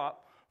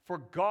backdrop for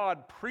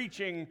God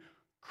preaching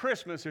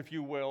Christmas, if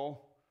you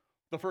will,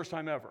 the first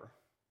time ever.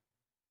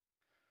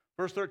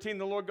 Verse 13,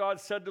 the Lord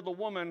God said to the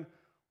woman,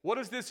 "What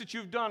is this that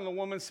you've done?" The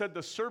woman said,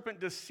 "The serpent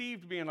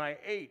deceived me and I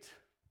ate."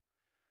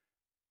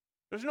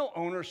 There's no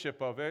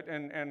ownership of it,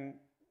 and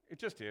it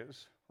just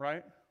is,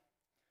 right?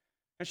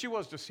 And she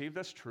was deceived,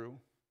 that's true.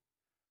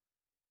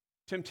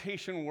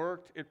 Temptation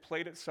worked, it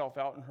played itself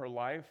out in her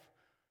life,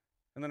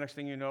 and the next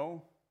thing you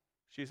know,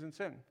 she's in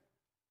sin.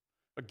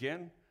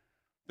 Again,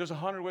 there's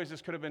 100 ways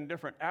this could have been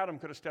different. Adam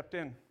could have stepped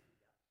in.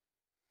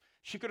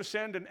 She could have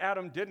sinned, and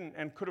Adam didn't,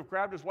 and could have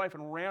grabbed his wife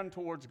and ran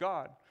towards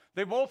God.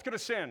 They both could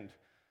have sinned.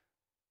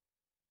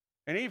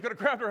 And Eve could have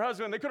grabbed her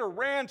husband. They could have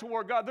ran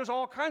toward God. There's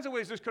all kinds of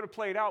ways this could have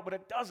played out, but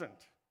it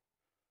doesn't.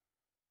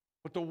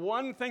 But the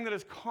one thing that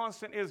is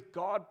constant is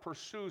God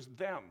pursues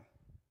them.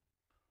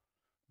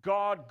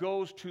 God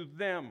goes to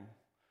them.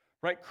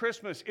 Right?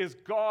 Christmas is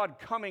God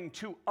coming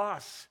to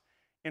us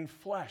in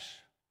flesh.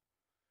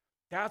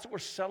 That's what we're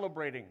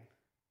celebrating.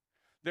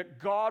 That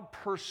God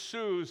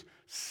pursues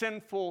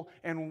sinful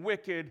and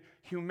wicked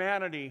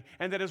humanity.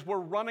 And that as we're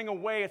running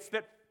away, it's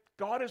that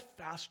God is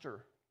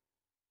faster.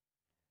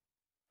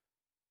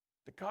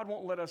 That God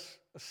won't let us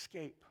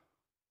escape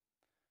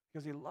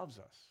because he loves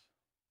us.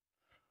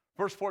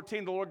 Verse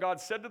 14, the Lord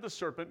God said to the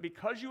serpent,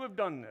 "Because you have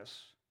done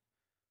this,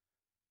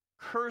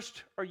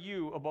 cursed are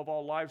you above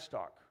all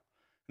livestock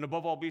and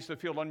above all beasts of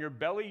the field. On your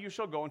belly you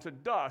shall go, into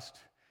dust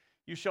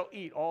you shall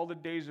eat all the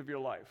days of your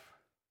life."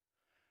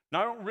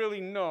 Now, I don't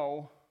really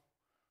know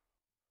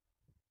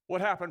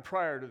what happened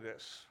prior to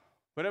this,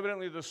 but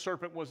evidently the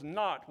serpent was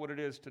not what it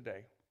is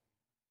today.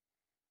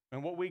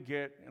 And what we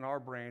get in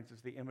our brains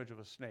is the image of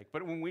a snake.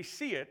 But when we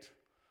see it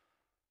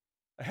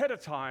ahead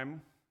of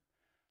time,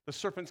 the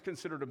serpent's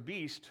considered a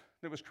beast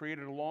that was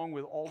created along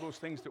with all those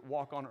things that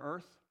walk on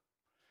earth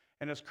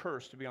and is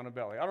cursed to be on a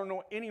belly. I don't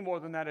know any more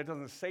than that. It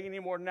doesn't say any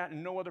more than that,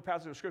 and no other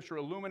passage of Scripture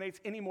illuminates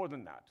any more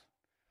than that.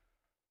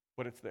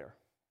 But it's there.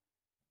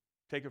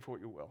 Take it for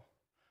what you will.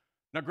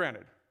 Now,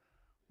 granted,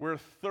 we're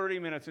 30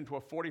 minutes into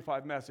a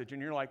 45 message,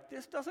 and you're like,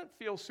 this doesn't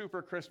feel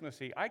super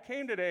Christmassy. I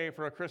came today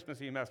for a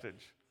Christmassy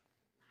message.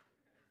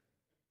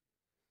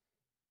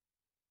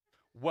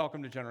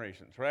 Welcome to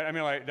Generations, right? I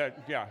mean, like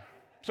that, yeah.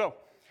 So,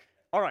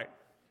 all right,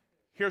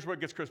 here's where it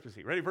gets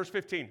Christmassy. Ready? Verse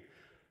 15.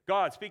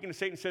 God, speaking to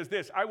Satan, says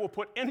this: "I will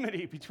put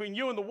enmity between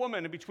you and the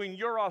woman, and between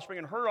your offspring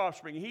and her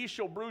offspring. He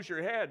shall bruise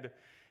your head,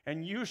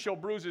 and you shall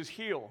bruise his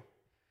heel."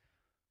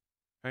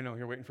 I know,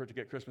 you're waiting for it to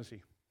get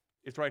Christmassy.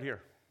 It's right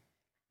here.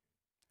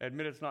 I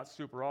admit it's not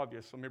super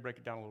obvious, so let me break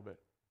it down a little bit.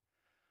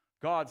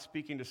 God,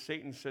 speaking to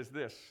Satan, says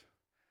this: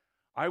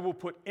 "I will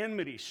put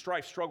enmity,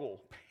 strife,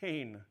 struggle,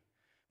 pain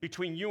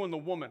between you and the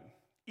woman,"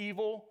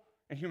 evil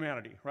and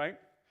humanity, right?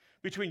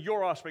 "Between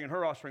your offspring and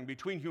her offspring,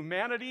 between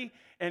humanity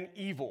and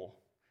evil.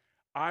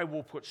 I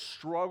will put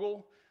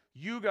struggle.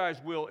 You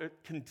guys will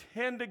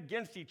contend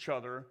against each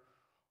other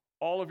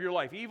all of your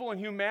life." Evil and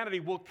humanity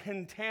will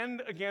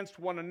contend against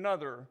one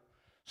another,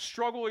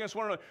 struggle against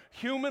one another.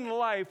 Human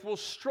life will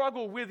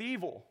struggle with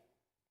evil.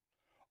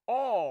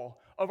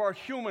 All of our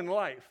human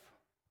life,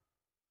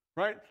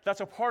 right?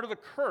 That's a part of the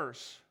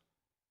curse,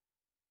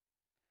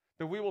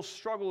 that we will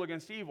struggle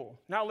against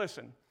evil. Now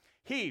listen.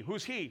 He,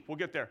 who's he? We'll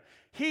get there.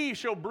 "He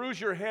shall bruise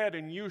your head,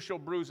 and you shall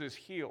bruise his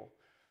heel."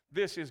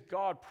 This is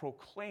God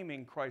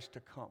proclaiming Christ to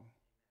come.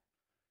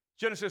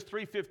 Genesis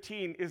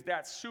 3:15 is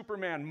that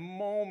Superman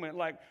moment,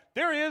 like,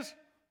 there he is,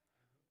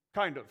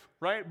 kind of,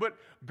 right? But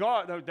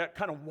God, that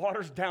kind of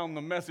waters down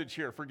the message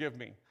here, forgive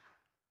me.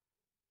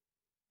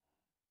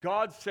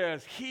 God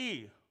says,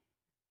 he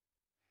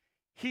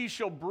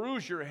shall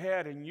bruise your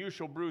head, and you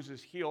shall bruise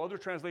his heel. Other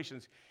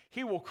translations,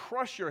 he will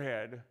crush your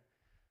head,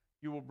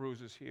 you will bruise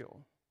his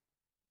heel.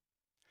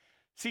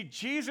 See,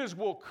 Jesus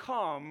will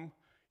come.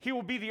 He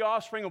will be the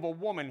offspring of a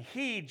woman.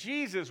 He,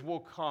 Jesus, will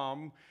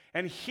come,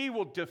 and he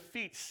will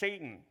defeat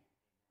Satan.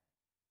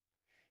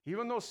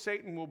 Even though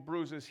Satan will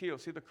bruise his heel.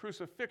 See, the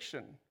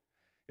crucifixion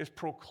is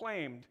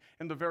proclaimed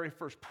in the very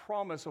first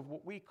promise of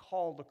what we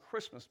call the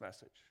Christmas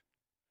message.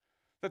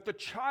 That the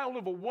child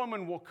of a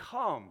woman will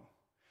come,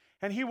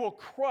 and he will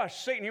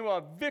crush Satan. He will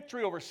have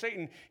victory over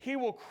Satan. He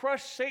will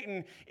crush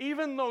Satan,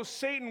 even though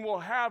Satan will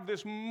have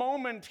this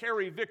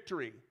momentary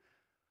victory.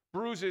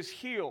 Bruise his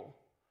heel.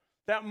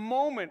 That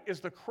moment is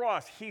the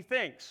cross, he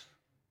thinks,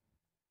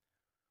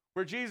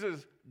 where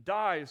Jesus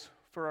dies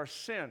for our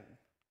sin.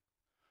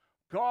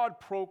 God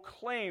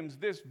proclaims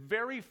this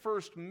very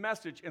first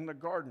message in the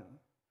garden.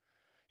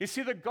 You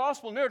see, the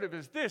gospel narrative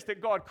is this,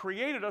 that God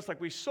created us, like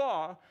we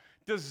saw,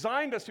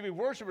 designed us to be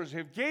worshipers,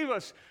 He gave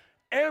us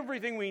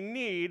everything we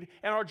need,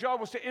 and our job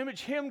was to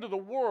image him to the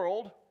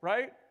world,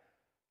 right?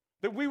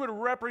 That we would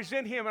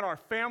represent him in our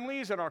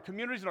families, in our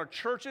communities, in our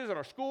churches, in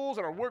our schools,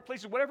 in our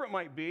workplaces, whatever it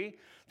might be,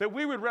 that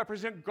we would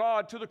represent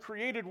God to the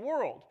created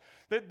world.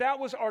 That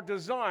was our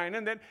design,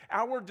 and that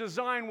our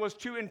design was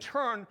to, in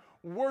turn,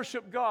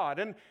 worship God.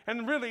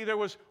 And really, there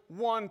was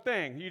one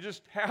thing. You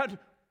just had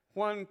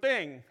one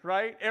thing,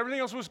 right? Everything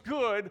else was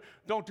good.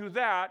 Don't do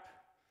that.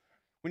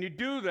 When you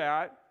do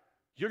that,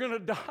 you're going to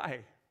die.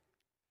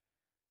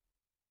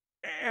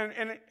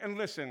 And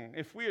listen,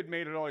 if we had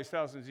made it all these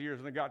thousands of years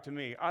and it got to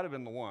me, I'd have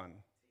been the one.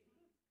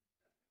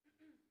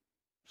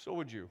 So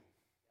would you.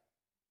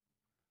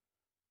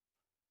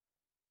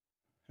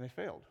 And they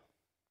failed.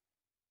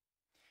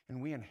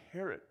 And we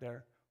inherit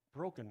their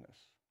brokenness.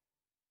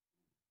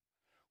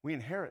 We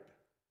inherit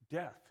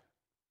death.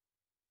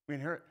 We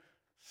inherit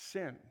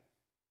sin.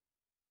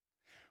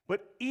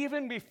 But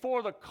even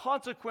before the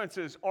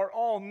consequences are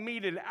all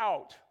meted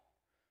out,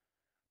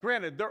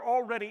 granted, they're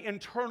already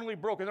internally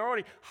broken. They're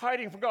already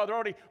hiding from God. They're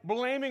already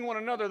blaming one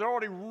another. They're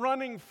already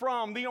running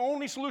from the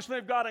only solution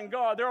they've got in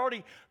God. They're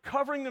already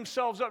covering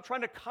themselves up,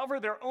 trying to cover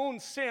their own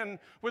sin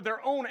with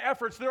their own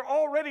efforts. They're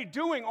already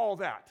doing all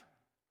that.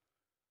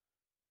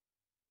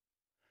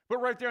 But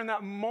right there in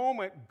that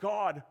moment,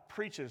 God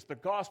preaches the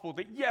gospel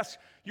that yes,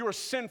 you are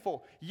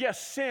sinful.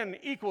 Yes, sin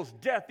equals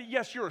death. That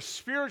yes, you are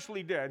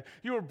spiritually dead.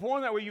 You were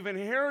born that way. You've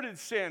inherited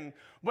sin.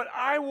 But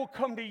I will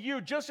come to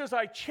you just as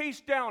I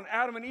chased down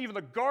Adam and Eve in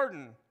the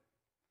garden.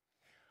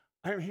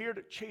 I am here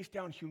to chase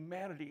down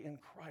humanity in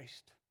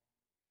Christ.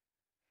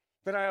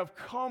 That I have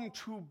come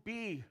to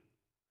be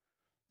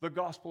the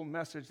gospel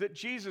message, that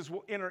Jesus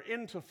will enter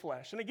into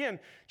flesh. And again,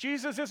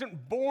 Jesus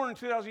isn't born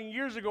 2,000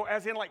 years ago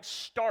as in like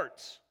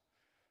starts.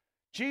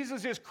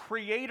 Jesus is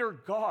creator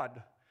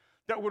God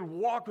that would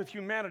walk with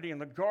humanity in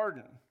the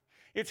garden.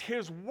 It's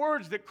his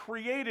words that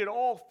created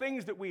all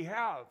things that we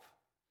have.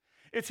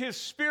 It's his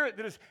spirit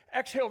that is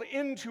exhaled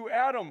into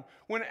Adam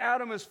when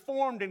Adam is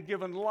formed and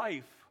given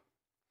life.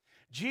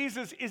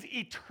 Jesus is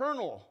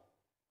eternal.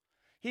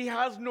 He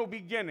has no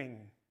beginning.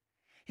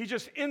 He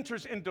just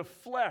enters into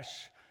flesh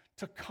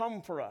to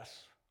come for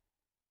us.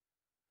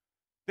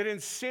 That in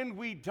sin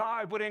we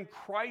die, but in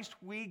Christ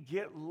we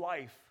get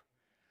life.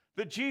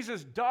 That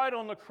Jesus died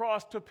on the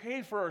cross to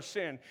pay for our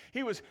sin.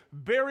 He was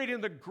buried in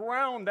the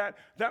ground,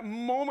 that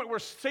moment where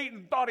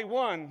Satan thought he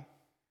won.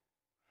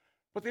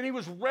 But then he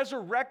was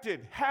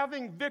resurrected,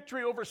 having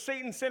victory over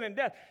Satan, sin, and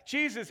death.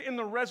 Jesus in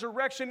the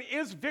resurrection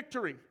is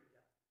victory.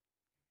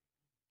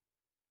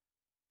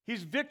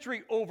 He's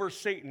victory over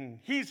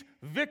Satan. He's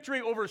victory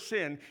over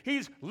sin.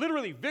 He's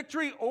literally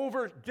victory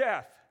over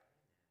death.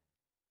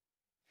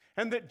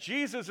 And that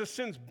Jesus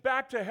ascends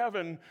back to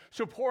heaven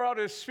to pour out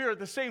his Spirit,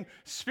 the same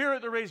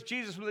Spirit that raised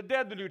Jesus from the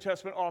dead, the New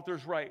Testament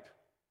authors write.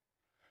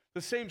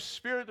 The same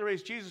Spirit that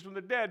raised Jesus from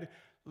the dead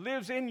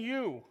lives in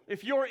you.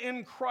 If you're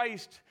in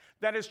Christ,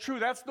 that is true.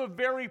 That's the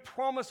very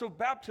promise of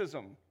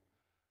baptism.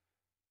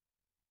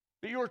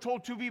 That you are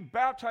told to be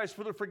baptized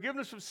for the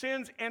forgiveness of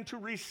sins and to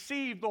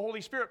receive the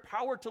Holy Spirit,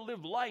 power to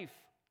live life.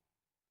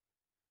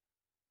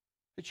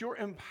 That you're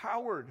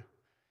empowered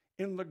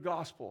in the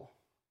gospel.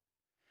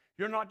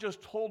 You're not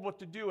just told what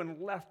to do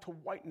and left to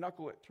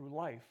white-knuckle it through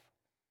life.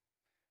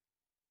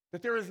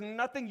 That there is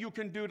nothing you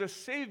can do to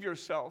save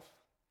yourself,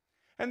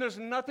 and there's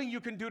nothing you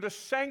can do to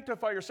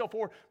sanctify yourself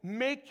or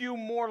make you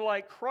more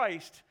like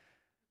Christ.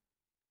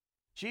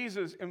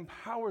 Jesus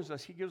empowers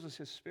us. He gives us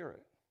his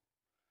Spirit.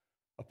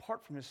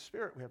 Apart from his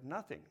Spirit, we have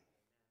nothing.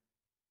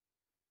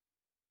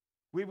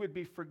 We would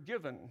be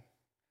forgiven,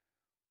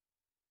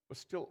 but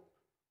still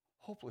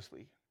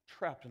hopelessly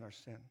trapped in our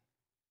sin.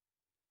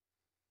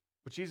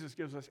 But Jesus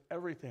gives us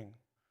everything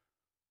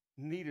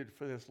needed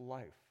for this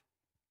life.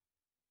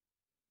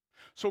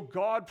 So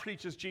God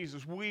preaches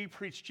Jesus. We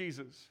preach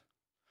Jesus.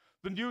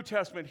 The New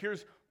Testament,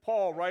 here's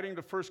Paul writing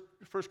to 1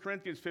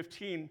 Corinthians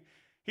 15.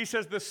 He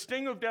says, the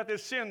sting of death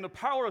is sin. The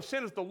power of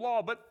sin is the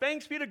law. But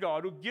thanks be to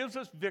God who gives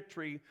us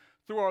victory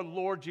through our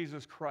Lord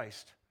Jesus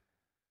Christ.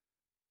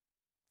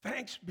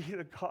 Thanks be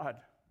to God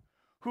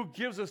who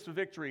gives us the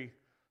victory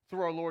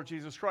through our Lord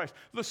Jesus Christ.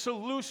 The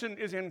solution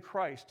is in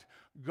Christ.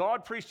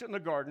 God preached it in the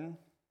garden.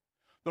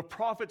 The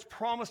prophets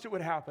promised it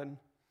would happen.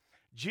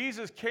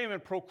 Jesus came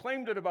and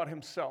proclaimed it about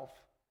himself.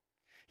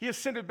 He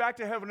ascended back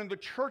to heaven, and the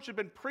church had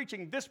been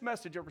preaching this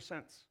message ever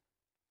since.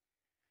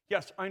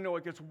 Yes, I know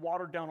it gets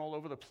watered down all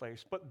over the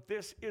place, but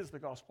this is the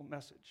gospel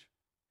message.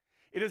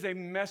 It is a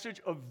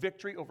message of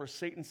victory over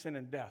Satan, sin,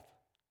 and death.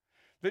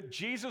 That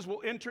Jesus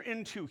will enter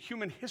into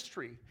human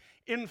history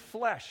in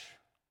flesh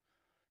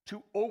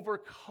to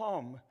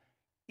overcome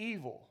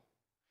evil.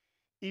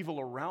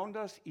 Evil around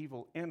us,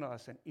 evil in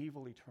us, and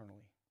evil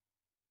eternally.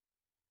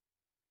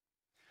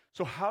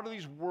 So how do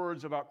these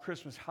words about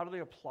Christmas, how do they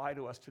apply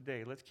to us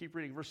today? Let's keep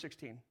reading. Verse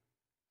 16.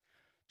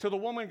 To the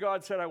woman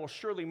God said, I will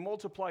surely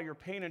multiply your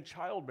pain in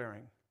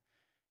childbearing.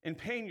 In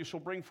pain you shall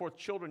bring forth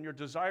children. Your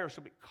desire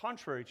shall be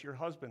contrary to your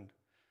husband,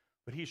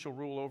 but he shall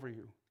rule over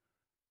you.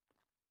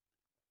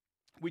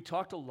 We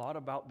talked a lot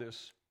about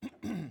this,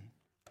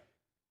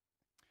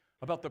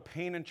 about the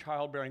pain in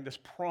childbearing, this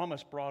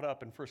promise brought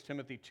up in 1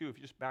 Timothy 2. If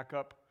you just back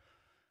up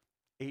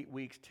 8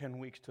 weeks, 10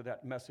 weeks to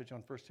that message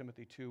on 1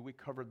 Timothy 2, we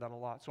covered that a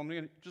lot. So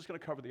I'm just going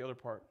to cover the other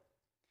part.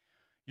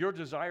 Your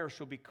desire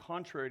shall be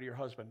contrary to your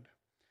husband,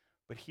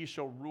 but he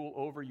shall rule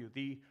over you.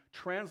 The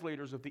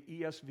translators of the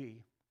ESV,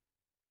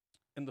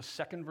 in the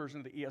second version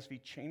of the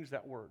ESV, changed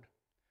that word.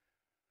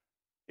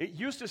 It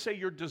used to say,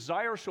 your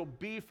desire shall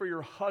be for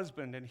your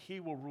husband, and he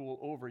will rule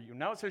over you.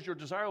 Now it says, your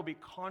desire will be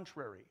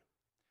contrary.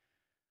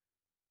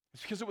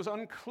 It's because it was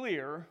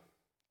unclear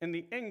in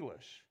the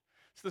English.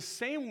 It's the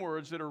same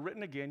words that are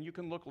written again. You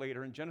can look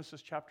later in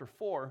Genesis chapter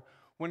 4,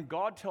 when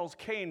God tells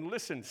Cain,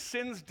 listen,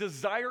 sin's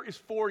desire is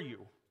for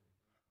you.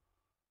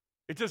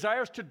 It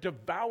desires to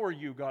devour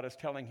you, God is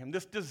telling him.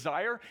 This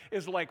desire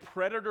is like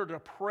predator to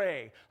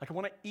prey, like I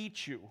want to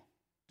eat you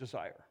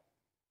desire.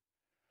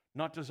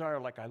 Not desire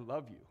like I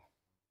love you.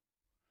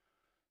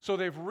 So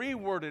they've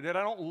reworded it.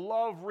 I don't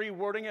love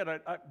rewording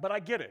it, but I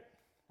get it,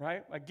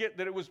 right? I get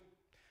that it was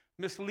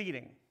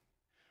misleading.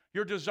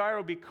 Your desire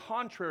will be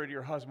contrary to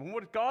your husband.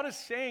 What God is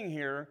saying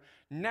here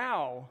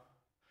now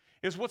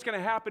is what's going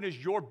to happen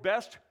is your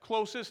best,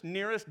 closest,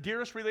 nearest,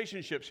 dearest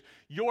relationships,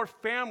 your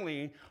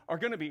family they're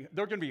going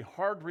to be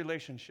hard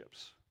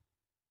relationships.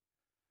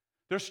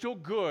 They're still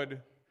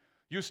good.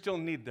 You still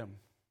need them.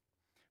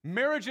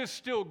 Marriage is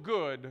still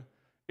good.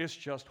 It's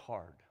just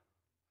hard.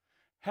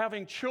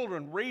 Having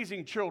children,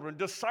 raising children,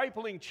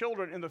 discipling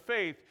children in the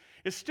faith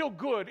is still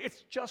good.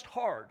 It's just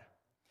hard.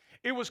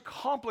 It was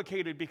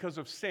complicated because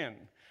of sin.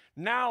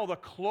 Now, the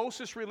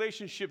closest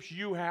relationships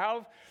you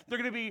have, they're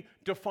going to be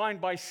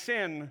defined by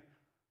sin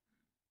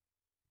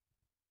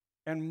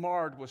and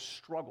marred with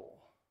struggle.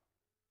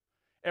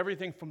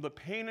 Everything from the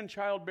pain in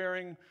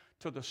childbearing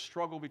to the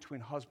struggle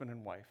between husband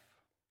and wife.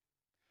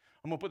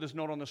 I'm going to put this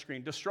note on the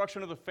screen.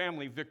 Destruction of the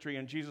family, victory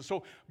in Jesus.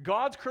 So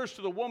God's curse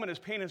to the woman is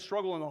pain and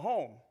struggle in the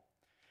home.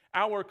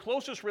 Our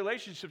closest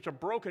relationships are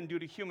broken due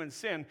to human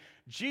sin.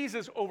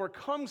 Jesus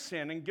overcomes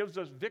sin and gives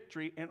us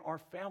victory in our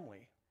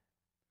family.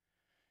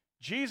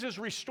 Jesus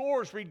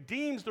restores,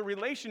 redeems the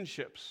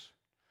relationships.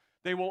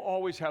 They will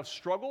always have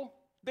struggle.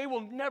 They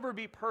will never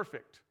be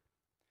perfect.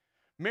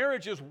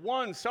 Marriage is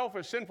one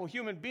selfish, sinful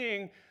human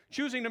being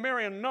choosing to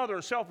marry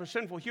another selfish,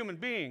 sinful human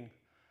being.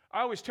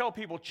 I always tell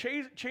people,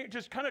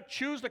 just kind of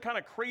choose the kind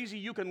of crazy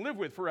you can live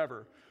with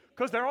forever,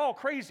 because they're all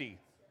crazy.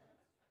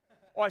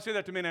 Oh, I say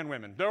that to men and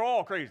women. They're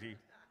all crazy.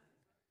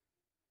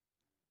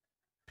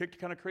 Pick the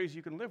kind of crazy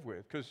you can live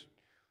with, because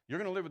you're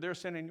going to live with their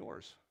sin and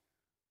yours.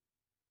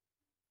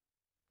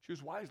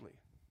 Choose wisely.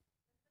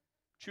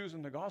 Choose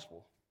in the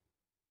gospel.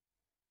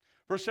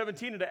 Verse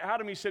 17, and to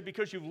Adam he said,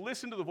 because you've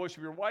listened to the voice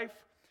of your wife,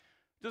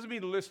 doesn't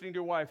mean listening to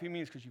your wife, he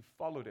means because you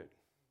followed it.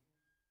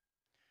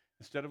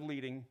 Instead of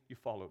leading, you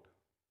followed.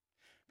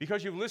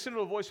 Because you've listened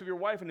to the voice of your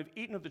wife and have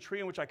eaten of the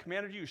tree in which I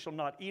commanded you, you shall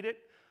not eat it.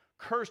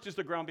 Cursed is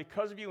the ground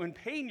because of you. In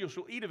pain you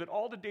shall eat of it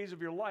all the days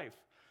of your life.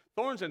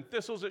 Thorns and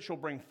thistles it shall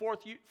bring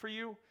forth for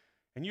you,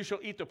 and you shall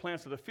eat the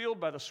plants of the field.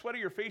 By the sweat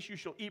of your face you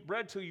shall eat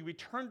bread till you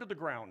return to the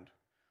ground.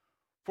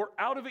 For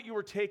out of it you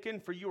were taken,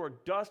 for you are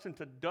dust, and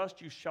to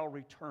dust you shall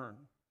return.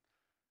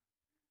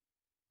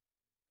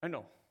 I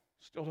know,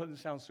 still doesn't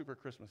sound super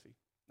Christmassy.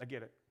 I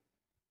get it.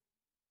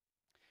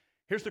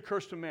 Here's the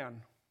curse to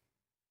man.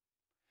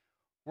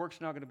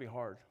 Work's now going to be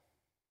hard.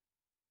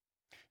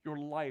 Your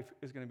life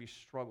is going to be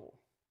struggle.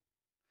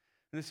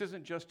 And this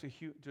isn't just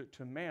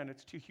to man,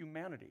 it's to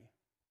humanity.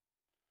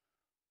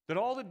 That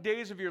all the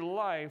days of your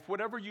life,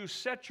 whatever you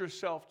set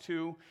yourself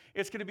to,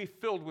 it's going to be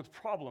filled with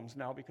problems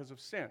now because of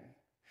sin.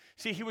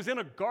 See, he was in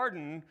a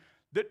garden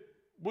that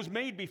was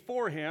made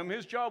before him.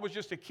 His job was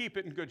just to keep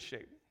it in good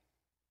shape.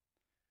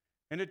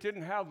 And it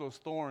didn't have those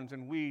thorns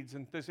and weeds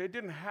and this. It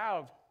didn't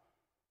have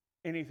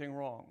anything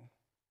wrong.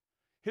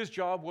 His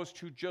job was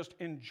to just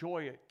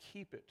enjoy it,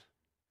 keep it,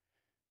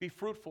 be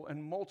fruitful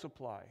and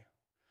multiply,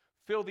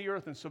 fill the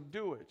earth and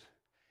subdue it,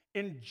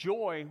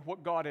 enjoy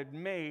what God had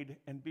made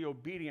and be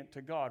obedient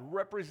to God,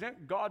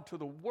 represent God to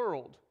the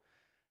world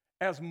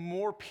as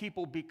more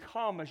people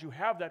become, as you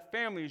have that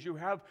family, as you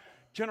have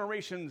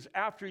generations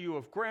after you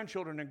of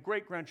grandchildren and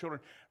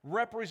great-grandchildren,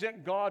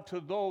 represent God to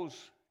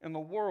those in the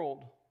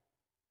world.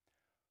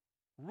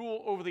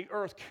 rule over the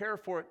earth, care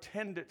for it,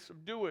 tend it,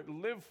 subdue it,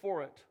 live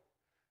for it,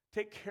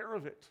 take care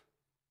of it.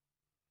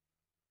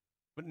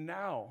 But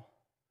now,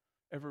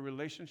 every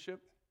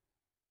relationship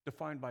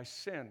defined by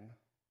sin,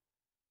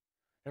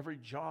 every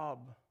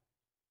job,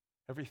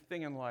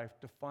 everything in life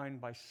defined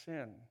by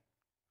sin,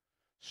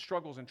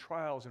 struggles and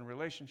trials in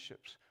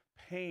relationships,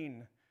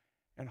 pain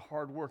and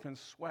hard work and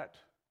sweat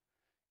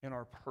in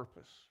our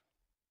purpose.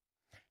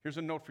 Here's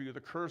a note for you, the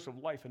curse of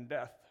life and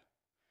death.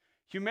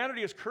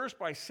 Humanity is cursed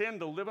by sin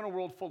to live in a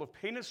world full of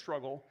pain and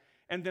struggle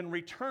and then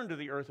return to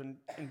the earth in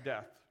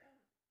death.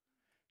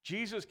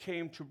 Jesus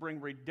came to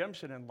bring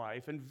redemption in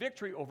life and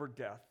victory over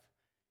death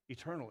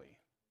eternally.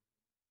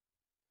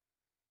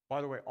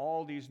 By the way,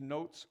 all these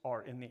notes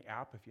are in the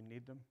app if you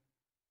need them.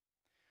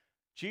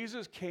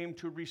 Jesus came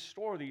to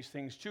restore these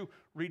things, to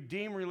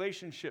redeem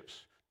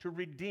relationships, to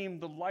redeem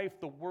the life,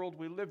 the world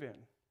we live in.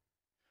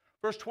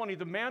 Verse 20,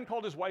 the man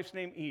called his wife's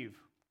name Eve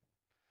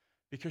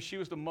because she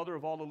was the mother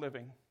of all the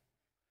living.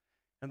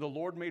 And the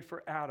Lord made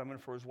for Adam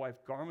and for his wife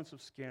garments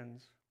of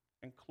skins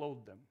and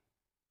clothed them.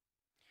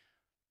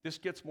 This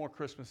gets more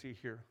Christmassy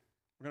here.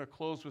 We're going to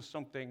close with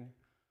something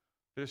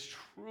that is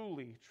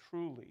truly,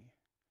 truly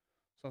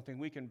something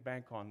we can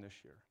bank on this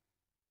year.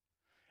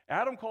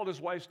 Adam called his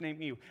wife's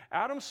name Eve.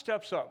 Adam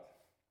steps up,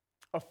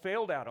 a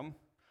failed Adam,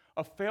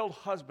 a failed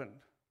husband,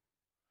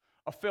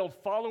 a failed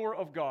follower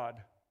of God,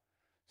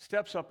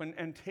 steps up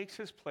and takes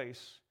his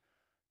place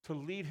to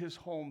lead his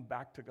home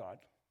back to God.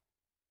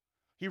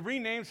 He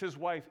renames his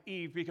wife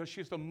Eve because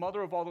she's the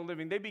mother of all the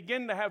living. They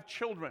begin to have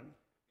children.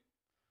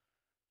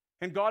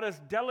 And God has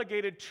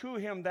delegated to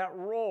him that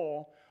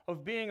role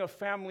of being a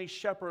family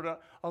shepherd,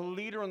 a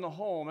leader in the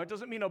home. That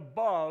doesn't mean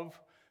above.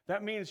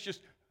 That means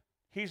just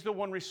he's the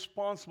one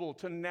responsible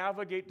to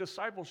navigate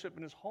discipleship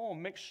in his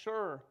home, make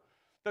sure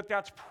that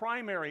that's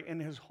primary in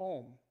his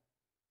home.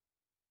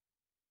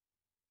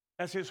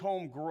 As his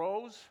home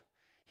grows,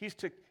 he's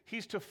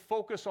to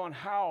focus on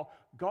how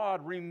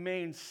God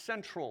remains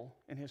central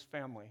in his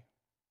family.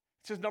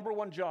 It's his number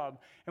one job,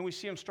 and we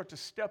see him start to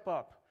step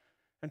up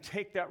and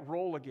take that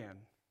role again.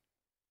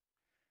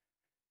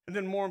 And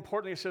then more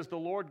importantly, it says, the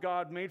Lord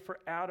God made for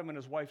Adam and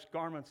his wife's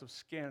garments of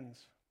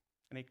skins,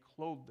 and he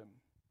clothed them.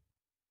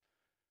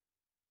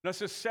 Now,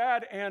 this is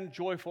sad and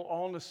joyful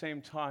all in the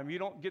same time. You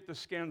don't get the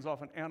skins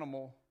off an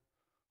animal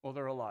while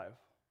they're alive.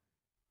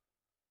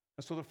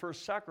 And so the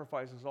first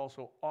sacrifice is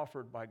also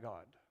offered by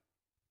God.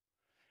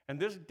 And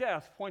this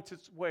death points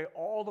its way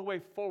all the way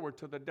forward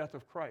to the death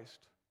of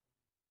Christ.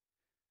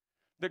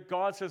 That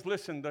God says,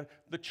 listen,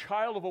 the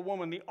child of a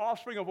woman, the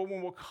offspring of a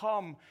woman will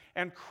come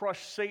and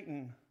crush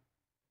Satan.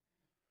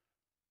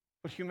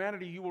 But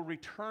humanity, you will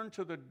return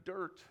to the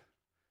dirt.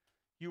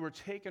 You were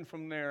taken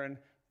from there, and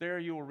there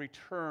you will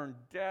return.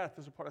 Death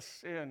is a part of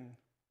sin.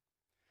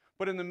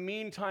 But in the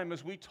meantime,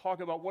 as we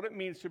talk about what it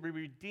means to be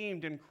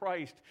redeemed in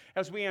Christ,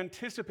 as we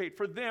anticipate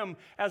for them,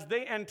 as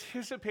they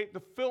anticipate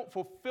the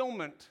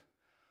fulfillment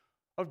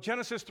of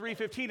Genesis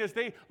 3:15, as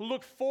they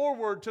look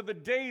forward to the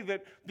day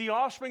that the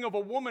offspring of a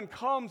woman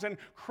comes and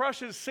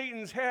crushes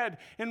Satan's head,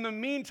 in the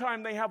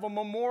meantime, they have a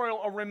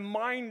memorial, a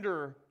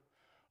reminder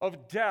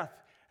of death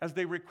as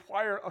they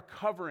require a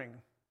covering.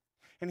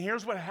 And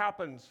here's what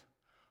happens.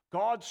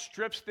 God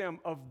strips them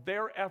of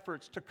their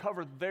efforts to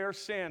cover their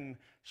sin,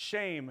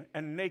 shame,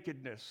 and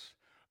nakedness.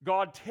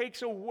 God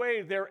takes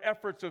away their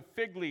efforts of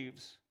fig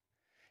leaves.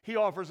 He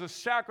offers a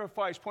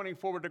sacrifice pointing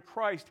forward to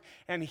Christ,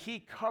 and he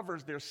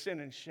covers their sin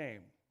and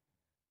shame.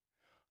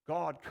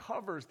 God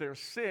covers their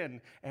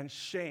sin and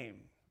shame.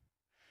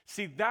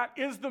 See, that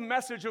is the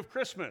message of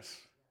Christmas.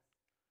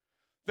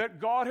 That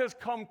God has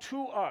come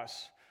to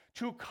us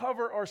to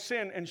cover our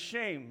sin and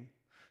shame,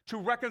 to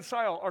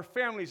reconcile our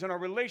families and our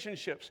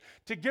relationships,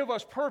 to give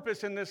us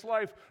purpose in this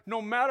life,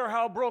 no matter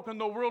how broken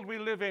the world we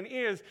live in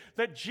is,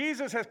 that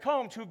Jesus has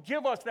come to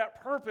give us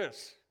that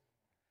purpose,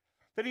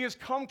 that he has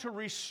come to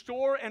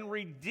restore and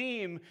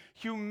redeem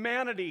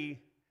humanity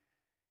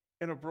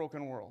in a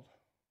broken world.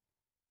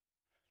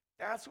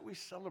 That's what we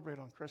celebrate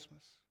on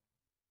Christmas.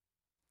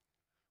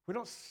 We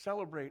don't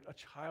celebrate a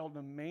child in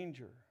a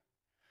manger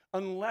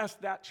unless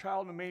that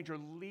child in a manger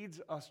leads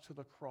us to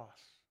the cross.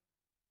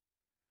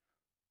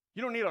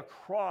 You don't need a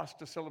cross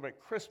to celebrate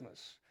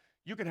Christmas.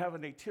 You can have a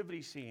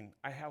nativity scene.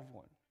 I have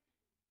one.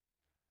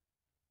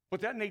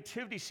 But that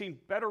nativity scene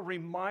better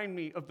remind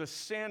me of the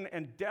sin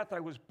and death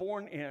I was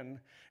born in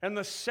and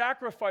the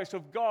sacrifice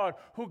of God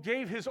who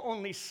gave his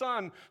only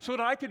son so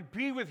that I could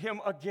be with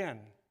him again.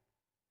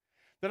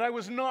 That I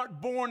was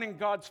not born in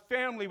God's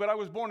family, but I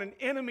was born an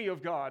enemy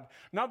of God.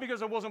 Not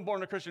because I wasn't born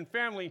in a Christian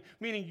family,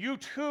 meaning you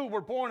too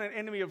were born an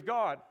enemy of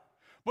God.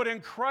 But in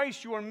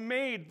Christ you are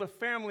made the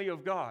family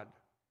of God.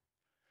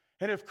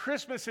 And if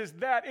Christmas is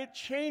that, it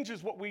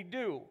changes what we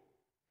do.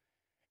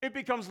 It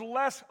becomes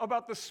less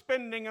about the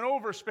spending and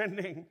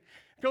overspending. It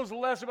becomes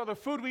less about the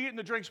food we eat and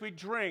the drinks we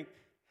drink.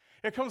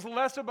 It becomes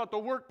less about the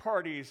work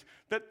parties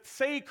that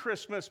say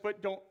Christmas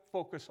but don't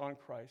focus on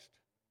Christ.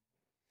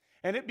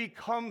 And it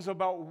becomes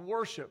about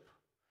worship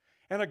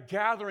and a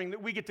gathering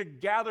that we get to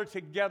gather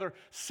together,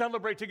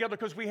 celebrate together,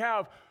 because we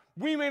have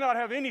We may not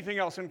have anything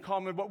else in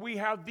common, but we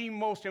have the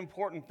most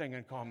important thing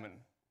in common.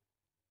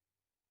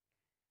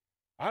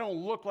 I don't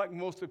look like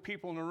most of the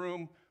people in the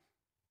room.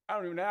 I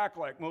don't even act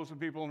like most of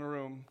the people in the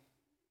room.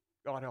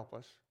 God help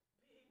us.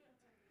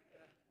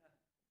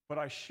 But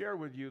I share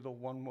with you the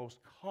one most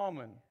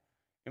common,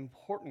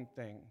 important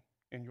thing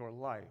in your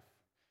life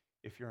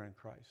if you're in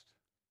Christ.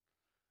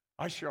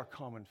 I share a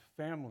common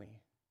family,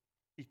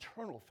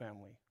 eternal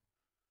family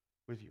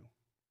with you.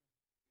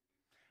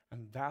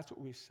 And that's what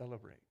we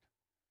celebrate.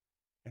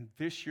 And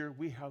this year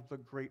we have the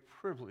great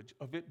privilege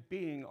of it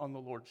being on the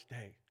Lord's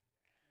Day,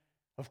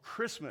 of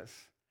Christmas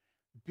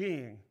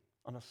being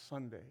on a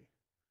Sunday,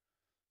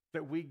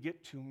 that we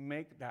get to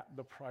make that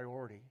the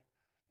priority,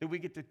 that we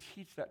get to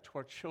teach that to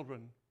our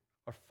children,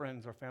 our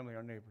friends, our family,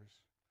 our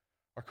neighbors,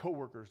 our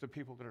coworkers, the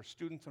people that are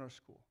students in our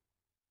school.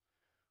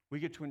 We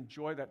get to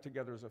enjoy that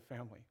together as a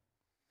family.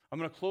 I'm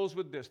going to close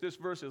with this. This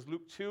verse is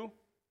Luke 2.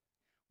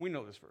 We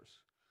know this verse.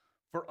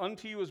 For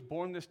unto you is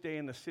born this day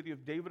in the city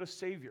of David a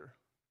Savior,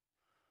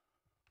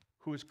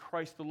 who is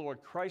Christ the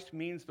Lord. Christ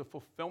means the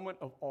fulfillment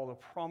of all the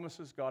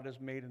promises God has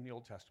made in the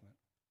Old Testament.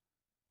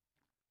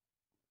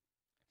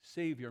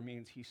 Savior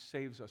means he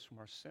saves us from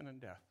our sin and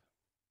death,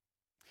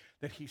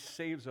 that he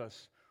saves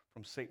us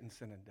from Satan's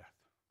sin and death.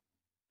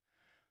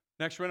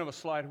 Next, we're going to have a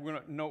slide. We're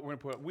going to note, we're going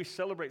to put, we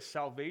celebrate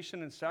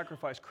salvation and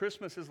sacrifice.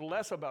 Christmas is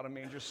less about a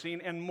manger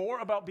scene and more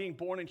about being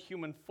born in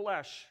human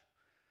flesh.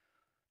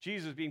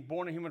 Jesus being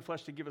born in human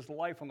flesh to give his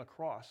life on the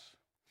cross.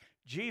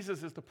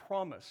 Jesus is the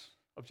promise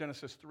of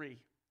Genesis 3,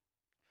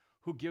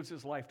 who gives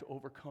his life to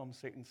overcome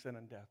Satan's sin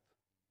and death.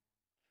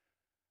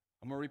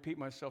 I'm going to repeat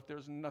myself.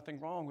 There's nothing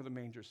wrong with a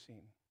manger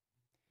scene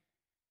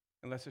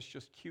unless it's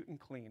just cute and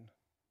clean.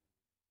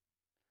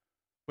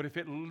 But if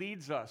it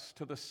leads us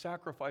to the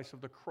sacrifice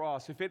of the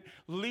cross, if it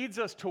leads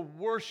us to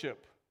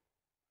worship,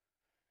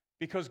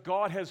 because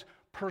God has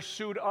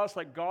pursued us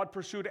like God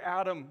pursued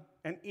Adam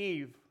and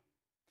Eve,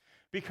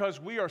 because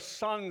we are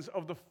sons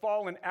of the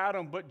fallen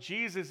Adam, but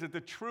Jesus is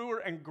the truer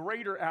and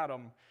greater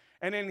Adam.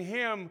 And in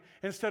him,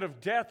 instead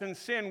of death and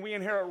sin, we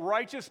inherit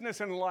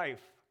righteousness and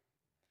life.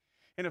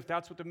 And if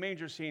that's what the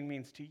manger scene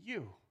means to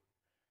you,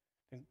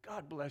 then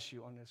God bless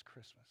you on this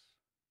Christmas.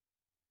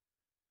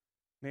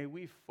 May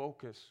we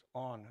focus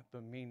on the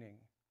meaning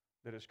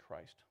that is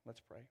Christ. Let's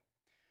pray.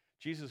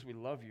 Jesus, we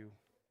love you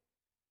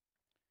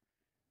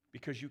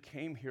because you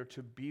came here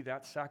to be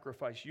that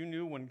sacrifice. You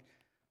knew when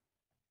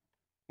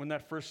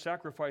that first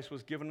sacrifice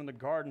was given in the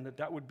garden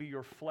that would be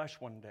your flesh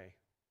one day.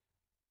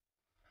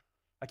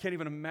 I can't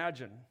even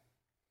imagine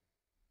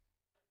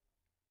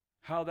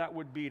how that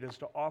would be, to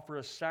offer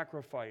a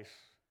sacrifice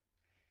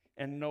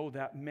and know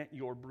that meant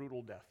your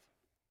brutal death.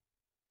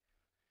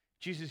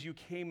 Jesus, you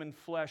came in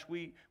flesh.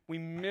 We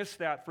miss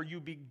that for you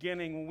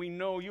beginning when we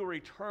know you are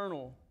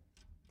eternal.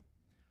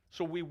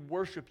 So we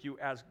worship you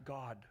as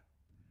God,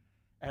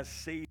 as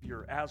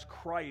Savior, as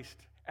Christ,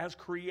 as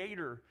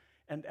Creator,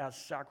 and as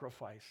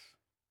sacrifice.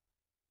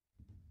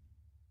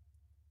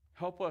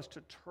 Help us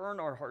to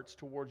turn our hearts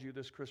towards you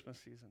this Christmas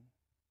season.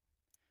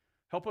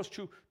 Help us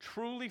to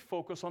truly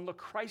focus on the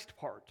Christ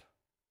part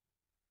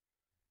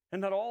and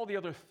not all the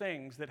other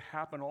things that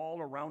happen all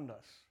around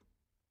us.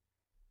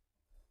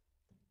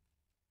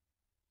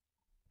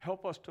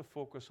 Help us to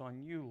focus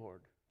on you, Lord,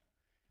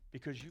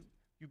 because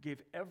you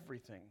gave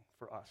everything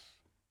for us.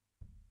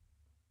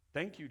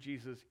 Thank you,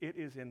 Jesus. It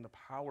is in the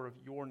power of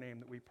your name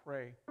that we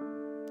pray.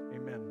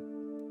 Amen.